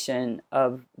duration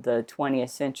of the 20th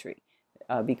century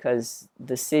because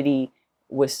the city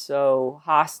was so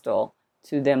hostile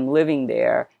to them living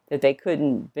there that they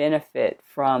couldn't benefit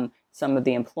from some of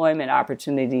the employment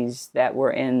opportunities that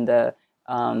were in the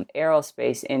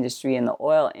aerospace industry and the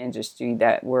oil industry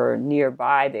that were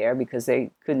nearby there, because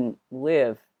they couldn't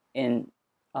live in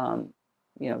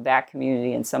that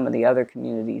community and some of the other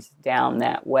communities down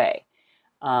that way.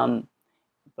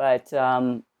 But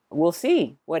we'll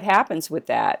see what happens with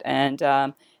that.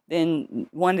 And then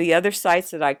one of the other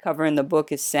sites that I cover in the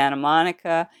book is Santa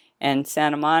Monica, and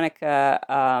Santa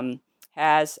Monica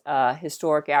has a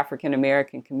historic African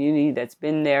American community that's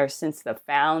been there since the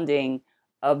founding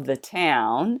of the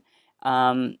town,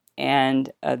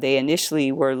 and they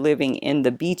initially were living in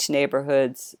the beach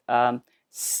neighborhoods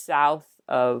south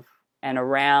of and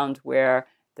around where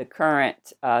the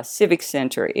current Civic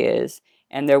Center is,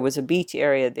 and there was a beach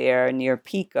area there near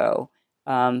Pico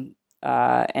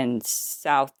and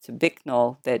south to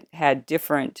Bicknell that had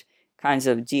different kinds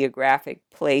of geographic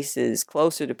places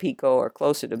closer to Pico or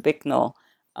closer to Bicknell,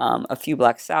 a few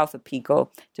blocks south of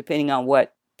Pico, depending on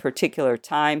what particular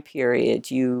time period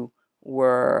you're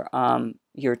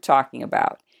talking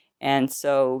about. And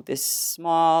so this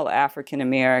small African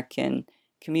American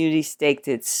community staked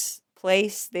its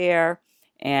place there,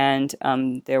 And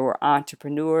there were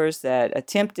entrepreneurs that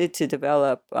attempted to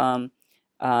develop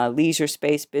leisure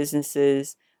space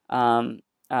businesses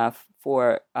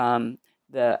for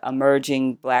the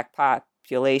emerging Black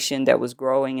population that was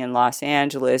growing in Los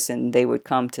Angeles, and they would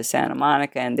come to Santa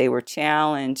Monica, and they were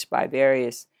challenged by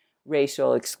various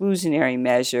racial exclusionary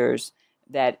measures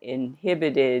that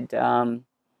inhibited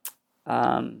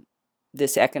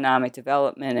this economic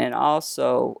development and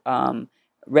also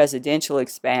residential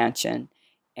expansion.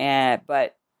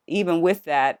 But even with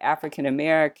that, African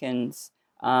Americans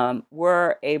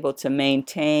were able to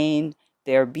maintain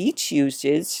their beach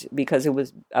usage because it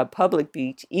was a public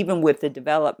beach, even with the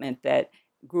development that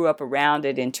grew up around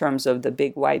it in terms of the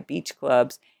big white beach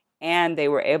clubs. And they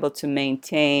were able to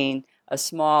maintain a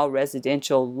small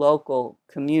residential local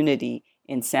community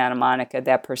in Santa Monica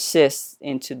that persists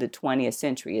into the 20th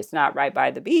century. It's not right by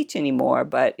the beach anymore,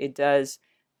 but it does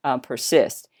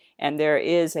persist. And there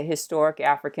is a historic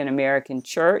African American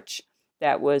church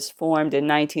that was formed in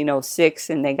 1906,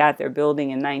 and they got their building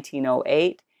in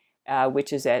 1908,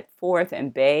 which is at 4th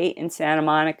and Bay in Santa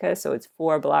Monica. So it's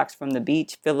 4 blocks from the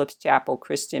beach, Phillips Chapel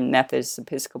Christian Methodist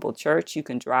Episcopal Church. You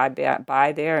can drive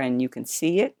by there and you can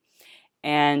see it.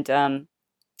 And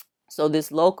so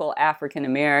this local African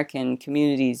American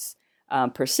community's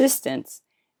persistence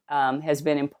has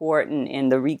been important in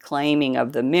the reclaiming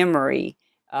of the memory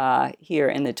here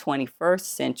in the 21st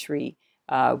century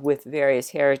with various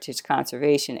heritage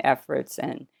conservation efforts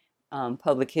and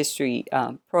public history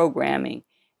programming.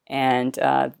 And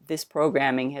this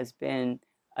programming has been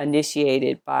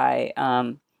initiated by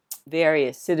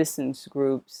various citizens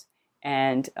groups,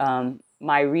 and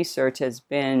my research has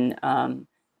been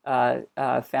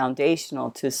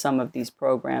foundational to some of these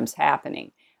programs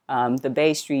happening. The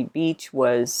Bay Street Beach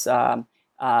was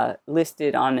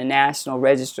listed on the National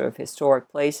Register of Historic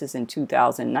Places in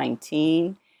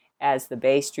 2019 as the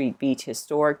Bay Street Beach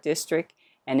Historic District,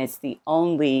 and it's the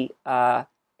only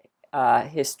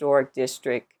historic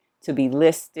district to be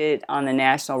listed on the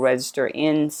National Register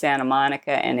in Santa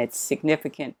Monica, and it's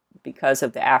significant because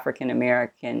of the African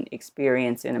American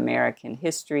experience in American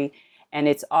history. And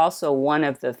it's also one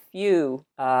of the few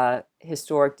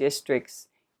historic districts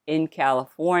in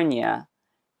California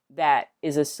that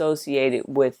is associated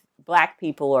with Black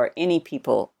people or any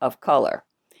people of color.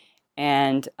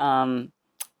 And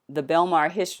the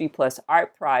Belmar History Plus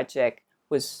Art Project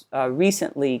was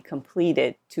recently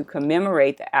completed to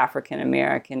commemorate the African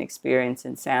American experience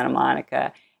in Santa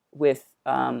Monica with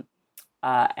an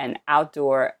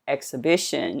outdoor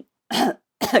exhibition,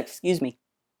 excuse me,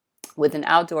 with an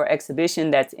outdoor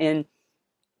exhibition that's in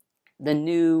the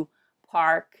new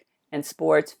park and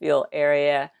sports field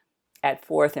area at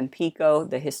 4th and Pico,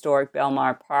 the historic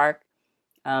Belmar Park.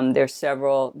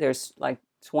 There's like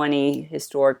 20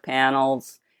 historic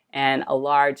panels and a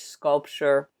large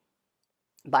sculpture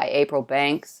by April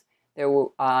Banks.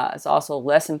 There's also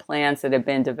lesson plans that have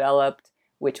been developed,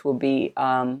 which will be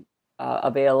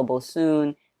available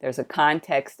soon. There's a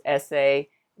context essay,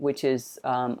 which is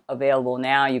available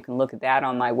now. You can look at that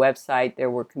on my website.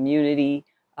 There were community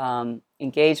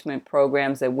engagement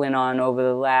programs that went on over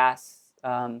the last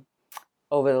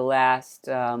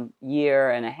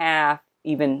year and a half,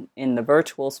 even in the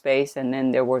virtual space. And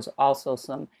then there was also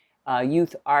some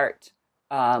youth art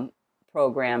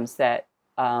programs that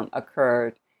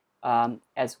occurred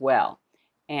as well.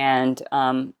 And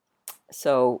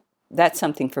so that's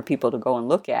something for people to go and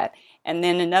look at. And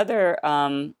then another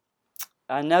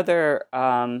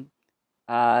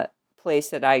place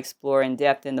that I explore in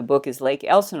depth in the book is Lake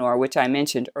Elsinore, which I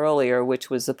mentioned earlier, which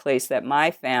was the place that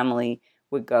my family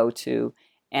would go to.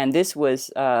 And this was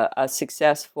a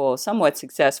somewhat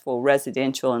successful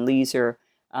residential and leisure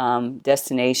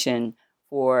destination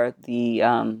for the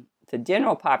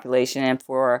general population and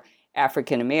for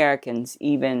African Americans,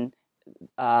 even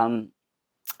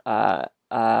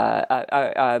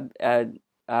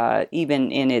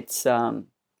even in its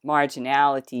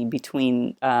marginality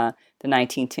between the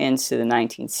 1910s to the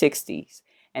 1960s.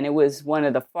 And it was one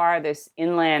of the farthest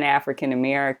inland African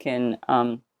American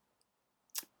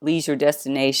leisure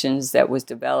destinations that was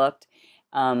developed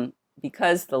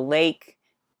because the lake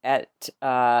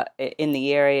in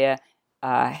the area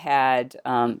had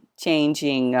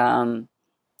changing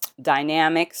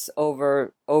dynamics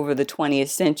over the 20th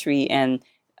century, and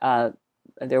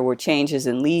there were changes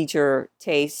in leisure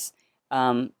tastes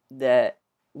that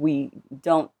we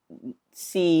don't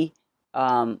see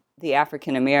the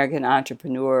African American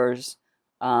entrepreneurs'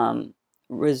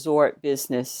 resort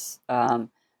business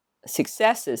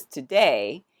successes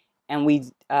today, and we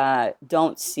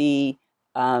don't see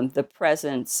the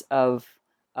presence of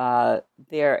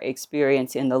their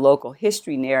experience in the local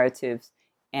history narratives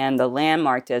and the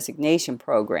landmark designation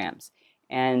programs.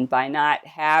 And by not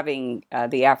having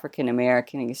the African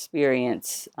American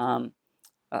experience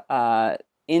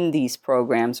in these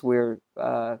programs, we're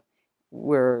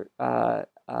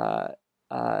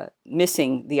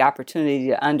missing the opportunity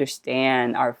to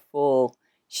understand our full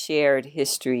shared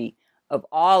history of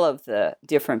all of the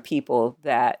different people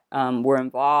that were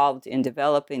involved in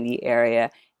developing the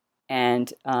area,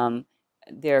 and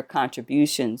their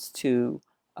contributions to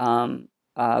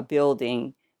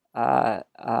building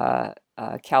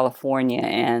California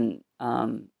and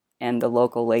the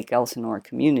local Lake Elsinore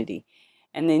community.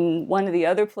 And then one of the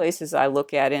other places I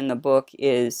look at in the book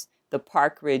is the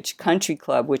Park Ridge Country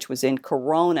Club, which was in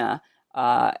Corona,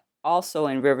 also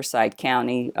in Riverside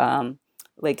County.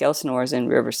 Lake Elsinore is in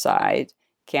Riverside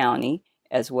County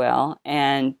as well.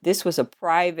 And this was a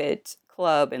private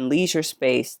club and leisure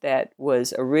space that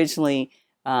was originally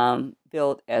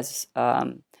built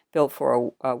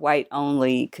for a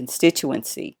white-only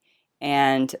constituency.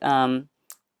 And a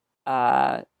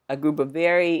group of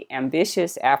very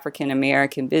ambitious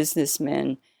African-American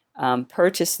businessmen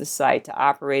purchased the site to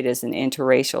operate as an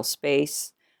interracial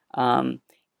space, and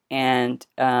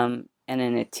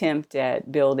an attempt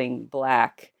at building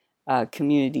Black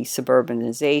community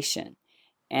suburbanization.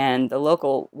 And the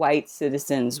local white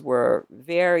citizens were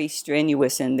very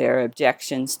strenuous in their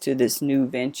objections to this new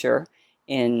venture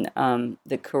in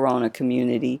the Corona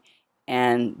community,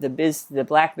 and the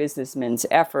Black businessmen's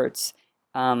efforts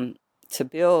to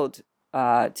build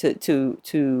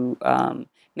to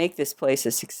make this place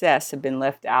a success have been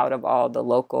left out of all the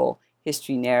local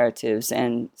history narratives.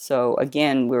 And so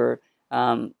again, we're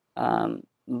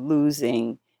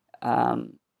losing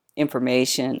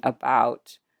information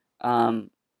about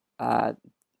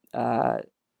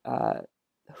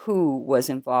who was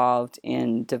involved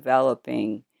in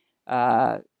developing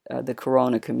the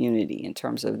Corona community in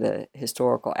terms of the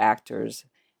historical actors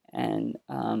and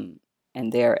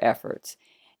their efforts.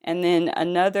 And then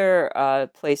another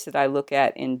place that I look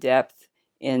at in depth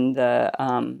in the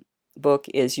book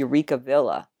is Eureka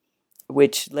Villa,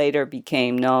 which later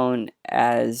became known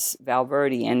as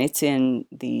Valverde, and it's in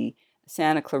the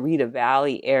Santa Clarita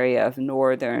Valley area of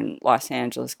northern Los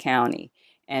Angeles County.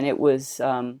 And it was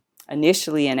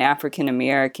initially an African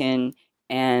American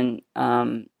and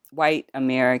white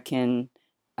American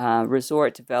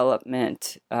resort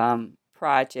development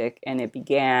project, and it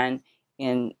began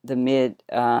in the mid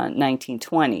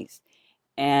 1920s.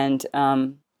 And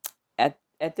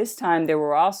at this time, there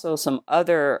were also some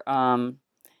other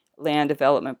land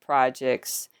development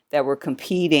projects that were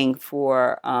competing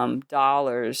for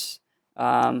dollars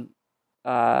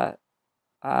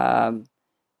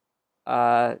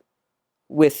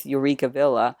with Eureka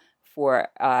Villa for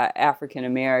African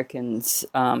Americans'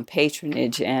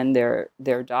 patronage and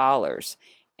their dollars.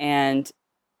 And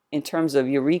in terms of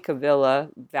Eureka Villa,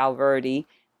 Valverde,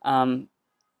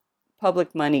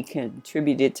 public money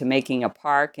contributed to making a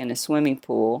park and a swimming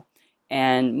pool,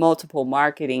 and multiple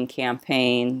marketing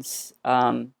campaigns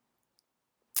by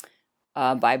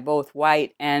both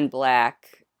white and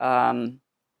Black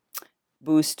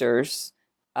boosters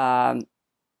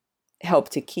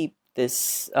helped to keep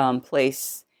this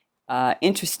place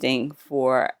interesting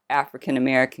for African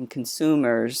American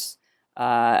consumers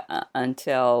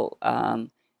until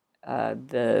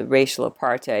the racial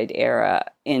apartheid era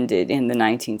ended in the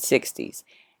 1960s.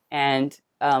 And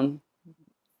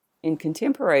in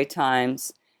contemporary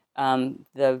times,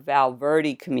 the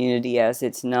Valverde community, as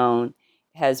it's known,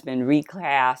 has been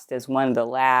reclassed as one of the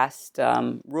last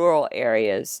rural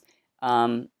areas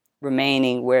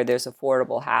remaining where there's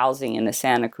affordable housing in the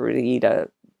Santa Clarita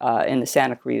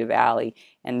Valley,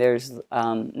 and there's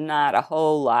not a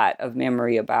whole lot of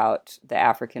memory about the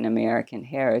African American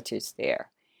heritage there.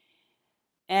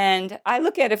 And I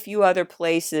look at a few other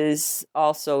places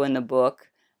also in the book.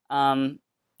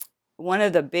 One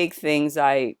of the big things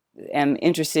I am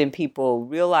interested in people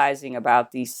realizing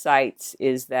about these sites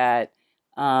is that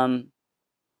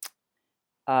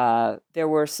there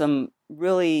were some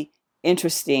really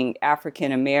interesting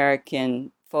African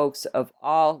American folks of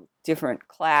all different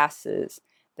classes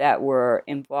that were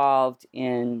involved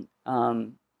in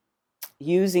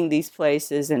using these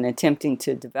places and attempting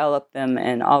to develop them,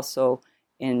 and also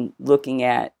in looking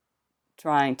at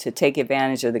trying to take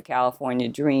advantage of the California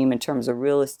dream in terms of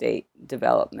real estate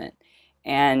development.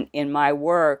 And in my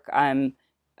work, I'm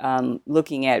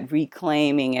looking at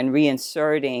reclaiming and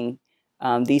reinserting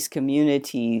these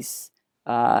communities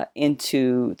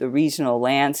into the regional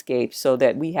landscape so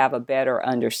that we have a better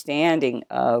understanding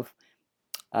of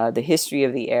the history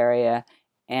of the area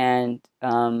and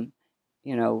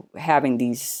having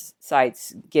these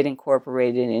sites get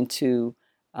incorporated into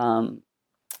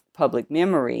public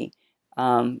memory,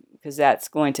 because that's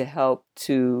going to help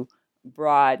to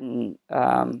broaden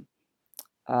our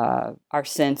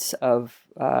sense of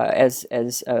as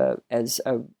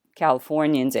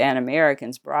Californians and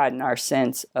Americans, broaden our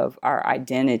sense of our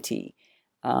identity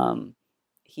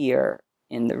here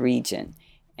in the region.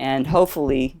 And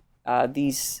hopefully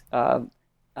the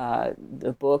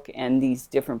book and these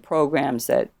different programs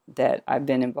that I've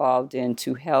been involved in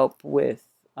to help with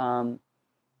the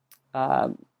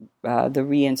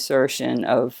reinsertion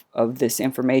of this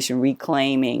information,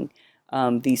 reclaiming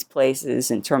these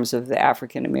places in terms of the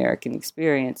African American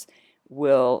experience,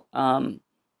 will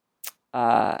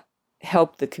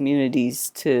help the communities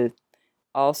to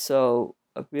also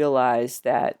realize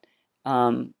that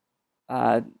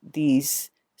these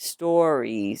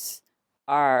stories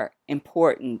are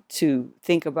important to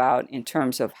think about in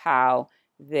terms of how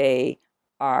they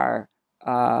are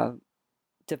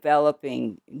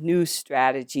developing new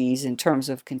strategies in terms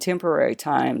of contemporary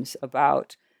times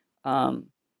about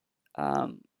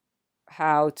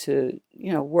how to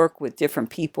work with different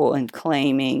people in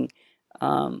claiming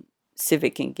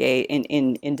civic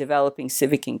in developing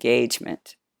civic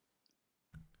engagement.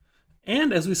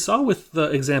 And as we saw with the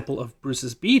example of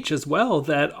Bruce's Beach as well,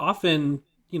 that often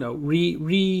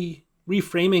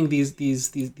reframing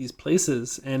these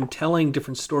places and telling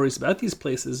different stories about these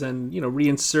places and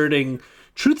reinserting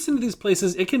truths into these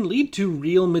places, it can lead to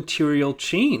real material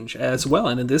change as well.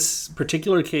 And in this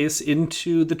particular case,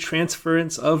 into the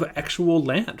transference of actual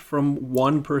land from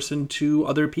one person to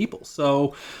other people.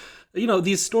 So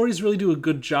these stories really do a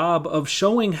good job of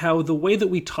showing how the way that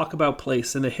we talk about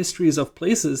place and the histories of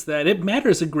places, that it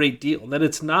matters a great deal, that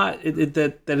it's not it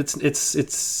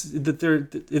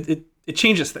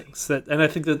changes things. And I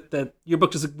think that your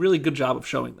book does a really good job of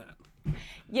showing that.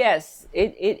 Yes,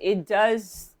 it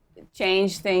does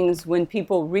change things when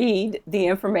people read the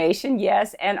information.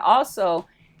 Yes, and also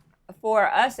for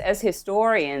us as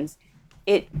historians,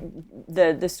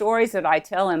 the stories that I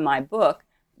tell in my book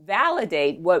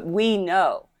validate what we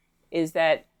know, is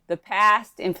that the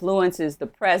past influences the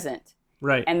present,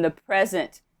 right? And the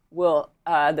present will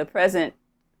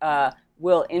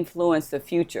influence the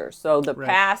future. So the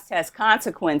past has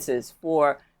consequences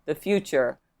for the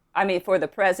future. For the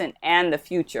present and the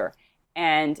future,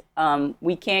 and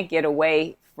we can't get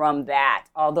away from that.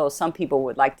 Although some people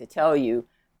would like to tell you,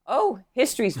 "Oh,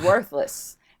 history's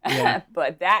worthless,"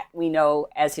 but that we know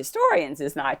as historians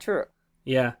is not true.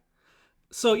 Yeah.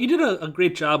 So you did a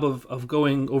great job of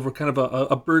going over kind of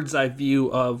a bird's eye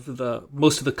view of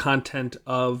most of the content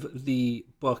of the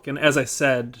book. And as I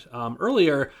said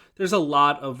earlier, there's a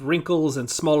lot of wrinkles and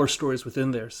smaller stories within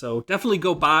there. So definitely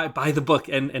go buy the book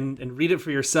and read it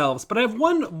for yourselves. But I have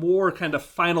one more kind of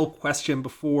final question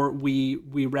before we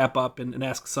wrap up and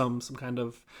ask some kind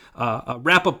of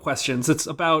wrap-up questions. It's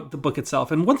about the book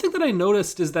itself. And one thing that I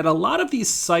noticed is that a lot of these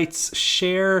sites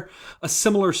share a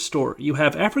similar story. You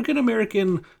have African-American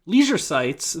leisure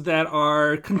sites that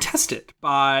are contested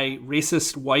by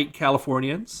racist white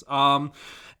Californians.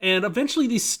 And eventually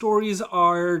these stories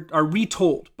are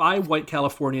retold by white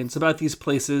Californians about these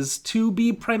places to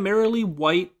be primarily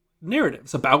white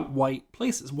narratives about white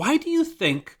places. Why do you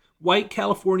think white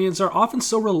Californians are often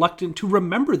so reluctant to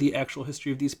remember the actual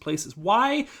history of these places?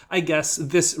 Why, I guess,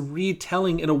 this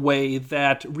retelling in a way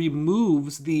that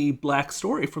removes the black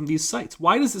story from these sites?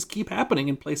 Why does this keep happening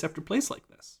in place after place like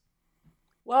this?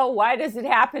 Well, why does it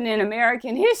happen in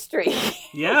American history?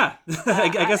 Yeah, I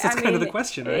guess that's kind of the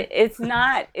question, right? It's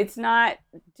not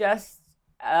just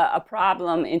a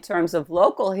problem in terms of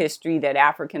local history that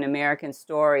African American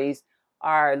stories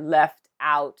are left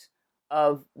out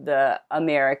of the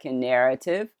American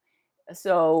narrative.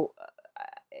 So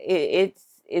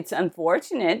it's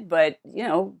unfortunate, but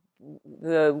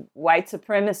the white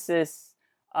supremacist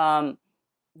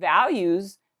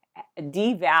values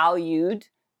devalued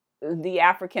the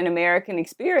African American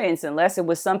experience, unless it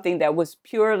was something that was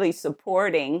purely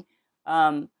supporting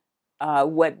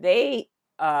what the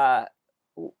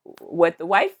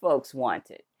white folks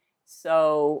wanted.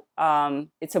 So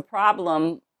it's a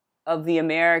problem of the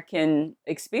American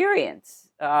experience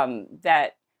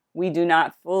that we do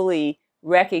not fully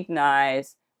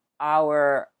recognize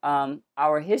our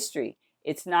history.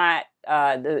 It's not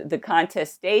the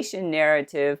contestation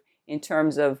narrative in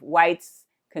terms of whites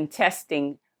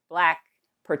contesting Black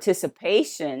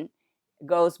participation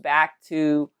goes back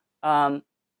to the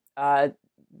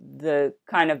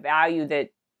kind of value that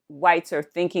whites are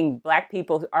thinking Black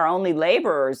people are only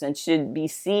laborers and should be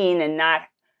seen and not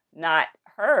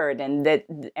heard,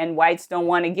 and whites don't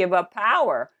want to give up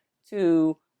power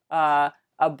to a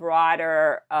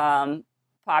broader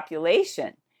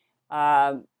population.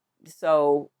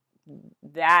 So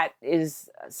that is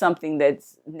something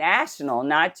that's national,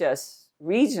 not just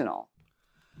regional.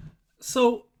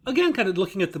 So again, kind of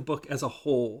looking at the book as a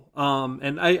whole,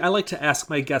 and I like to ask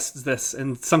my guests this,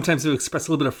 and sometimes to express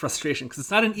a little bit of frustration because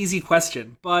it's not an easy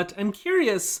question, but I'm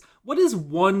curious, what is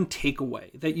one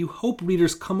takeaway that you hope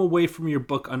readers come away from your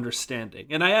book understanding?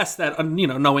 And I ask that,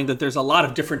 knowing that there's a lot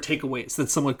of different takeaways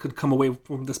that someone could come away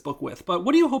from this book with, but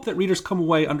what do you hope that readers come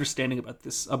away understanding about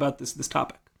this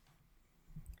topic?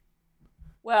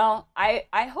 Well,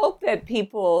 I hope that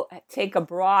people take a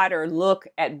broader look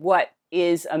at what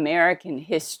is American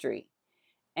history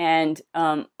and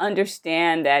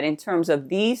understand that in terms of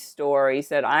these stories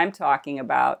that I'm talking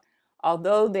about,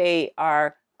 although they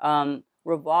are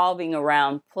revolving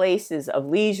around places of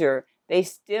leisure, they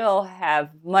still have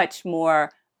much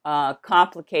more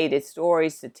complicated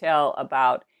stories to tell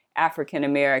about African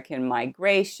American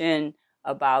migration,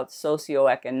 about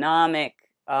socioeconomic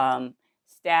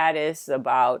status,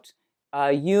 about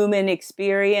human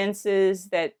experiences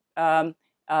that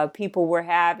people were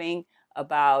having,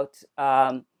 about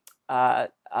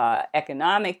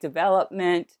economic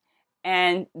development.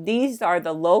 And these are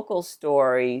the local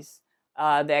stories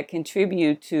that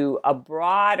contribute to a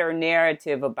broader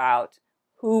narrative about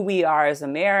who we are as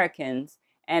Americans,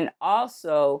 and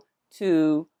also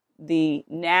to the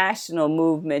national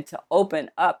movement to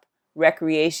open up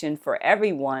recreation for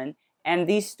everyone. And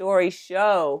these stories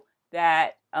show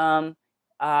that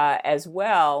as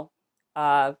well,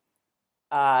 that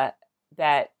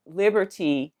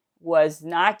liberty was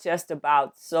not just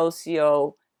about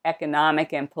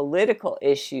socio-economic and political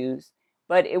issues,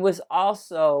 but it was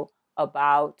also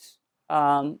about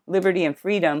liberty and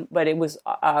freedom. But it was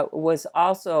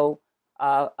also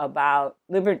about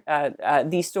liberty.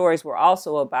 These stories were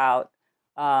also about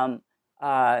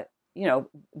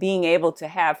being able to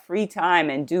have free time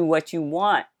and do what you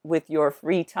want with your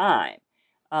free time.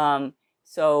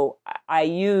 So I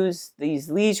use these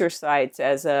leisure sites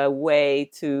as a way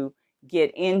to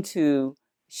get into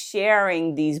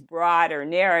sharing these broader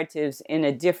narratives in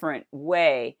a different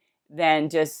way than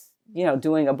just,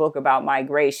 doing a book about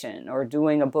migration or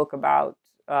doing a book about,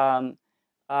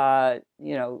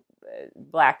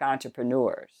 Black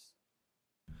entrepreneurs.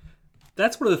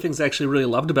 That's one of the things I actually really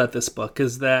loved about this book,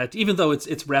 is that even though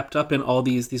it's wrapped up in all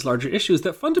these larger issues,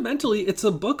 that fundamentally it's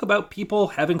a book about people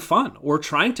having fun or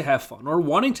trying to have fun or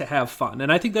wanting to have fun. And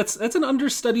I think that's an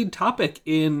understudied topic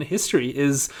in history,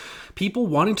 is people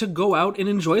wanting to go out and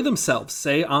enjoy themselves,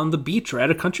 say on the beach or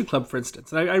at a country club, for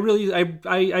instance. And I really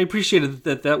appreciated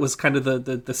that was kind of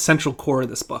the central core of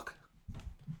this book.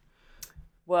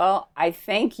 Well, I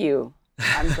thank you.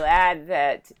 I'm glad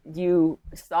that you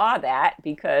saw that,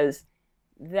 because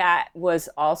that was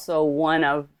also one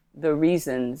of the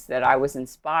reasons that I was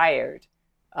inspired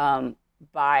to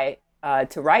write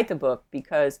the book.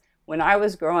 Because when I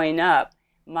was growing up,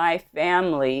 my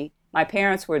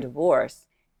parents were divorced,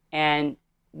 and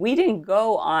we didn't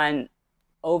go on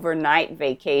overnight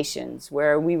vacations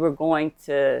where we were going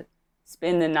to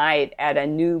spend the night at a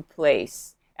new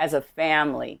place as a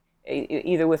family,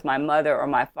 either with my mother or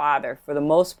my father, for the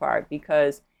most part,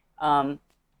 because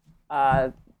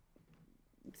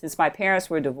since my parents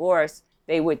were divorced,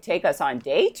 they would take us on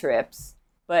day trips,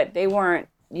 but they weren't,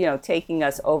 taking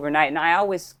us overnight. And I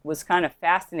always was kind of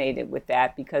fascinated with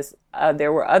that, because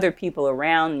there were other people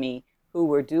around me who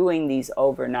were doing these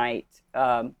overnight,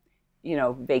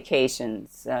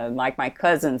 vacations. Like my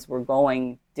cousins were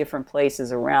going different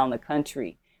places around the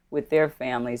country with their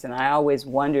families, and I always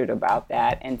wondered about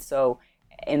that. And so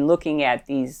in looking at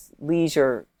these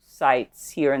leisure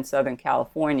sites here in Southern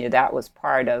California, that was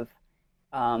part of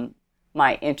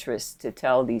my interest to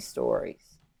tell these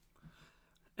stories.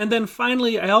 And then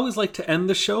finally, I always like to end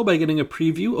the show by getting a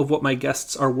preview of what my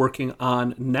guests are working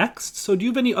on next. So do you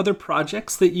have any other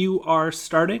projects that you are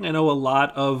starting? I know a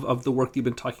lot of the work that you've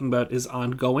been talking about is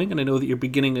ongoing, and I know that you're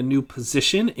beginning a new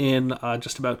position in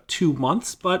just about 2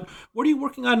 months, but what are you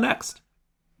working on next?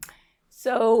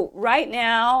 So right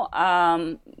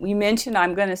now, we mentioned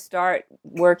I'm going to start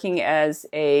working as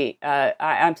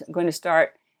I'm going to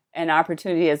start an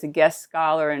opportunity as a guest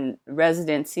scholar in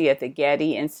residency at the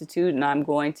Getty Institute, and I'm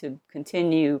going to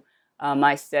continue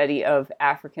my study of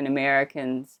African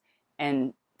Americans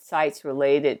and sites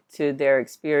related to their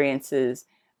experiences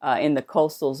in the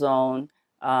coastal zone,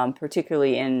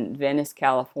 particularly in Venice,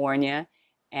 California.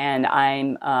 And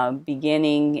I'm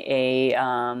beginning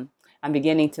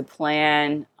to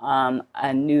plan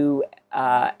a new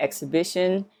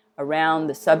exhibition around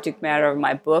the subject matter of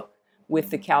my book with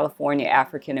the California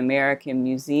African American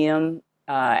Museum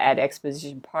at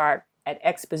Exposition Park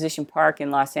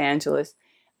in Los Angeles.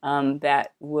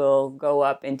 That will go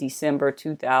up in December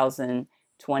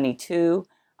 2022.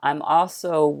 I'm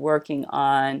also working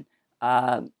on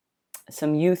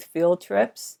some youth field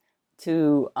trips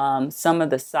to some of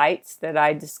the sites that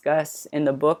I discuss in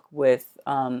the book with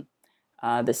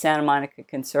the Santa Monica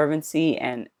Conservancy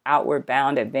and Outward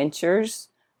Bound Adventures,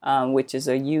 which is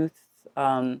a youth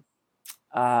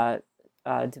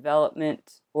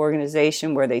development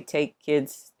organization where they take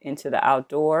kids into the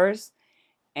outdoors.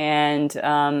 And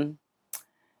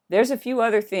there's a few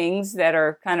other things that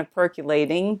are kind of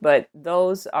percolating, but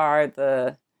those are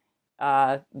the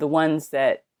ones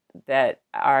that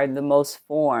are the most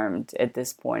formed at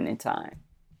this point in time.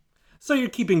 So you're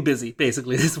keeping busy,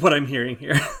 basically, is what I'm hearing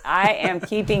here. I am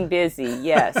keeping busy,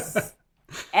 yes.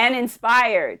 And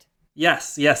inspired.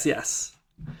 Yes.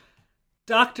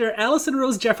 Dr. Alison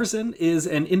Rose Jefferson is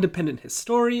an independent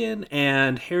historian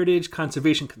and heritage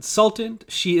conservation consultant.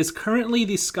 She is currently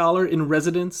the scholar in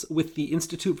residence with the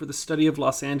Institute for the Study of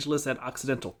Los Angeles at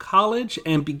Occidental College,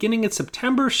 and beginning in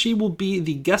September, she will be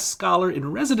the guest scholar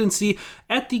in residency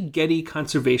at the Getty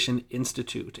Conservation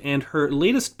Institute. And her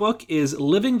latest book is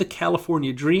Living the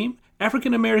California Dream: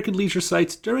 African American Leisure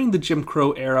Sites During the Jim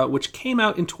Crow Era, which came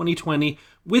out in 2020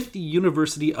 with the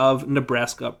University of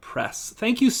Nebraska Press.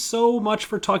 Thank you so much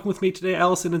for talking with me today,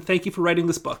 Alison, and thank you for writing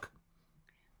this book.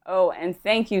 Oh, and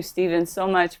thank you, Stephen, so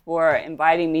much for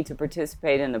inviting me to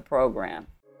participate in the program.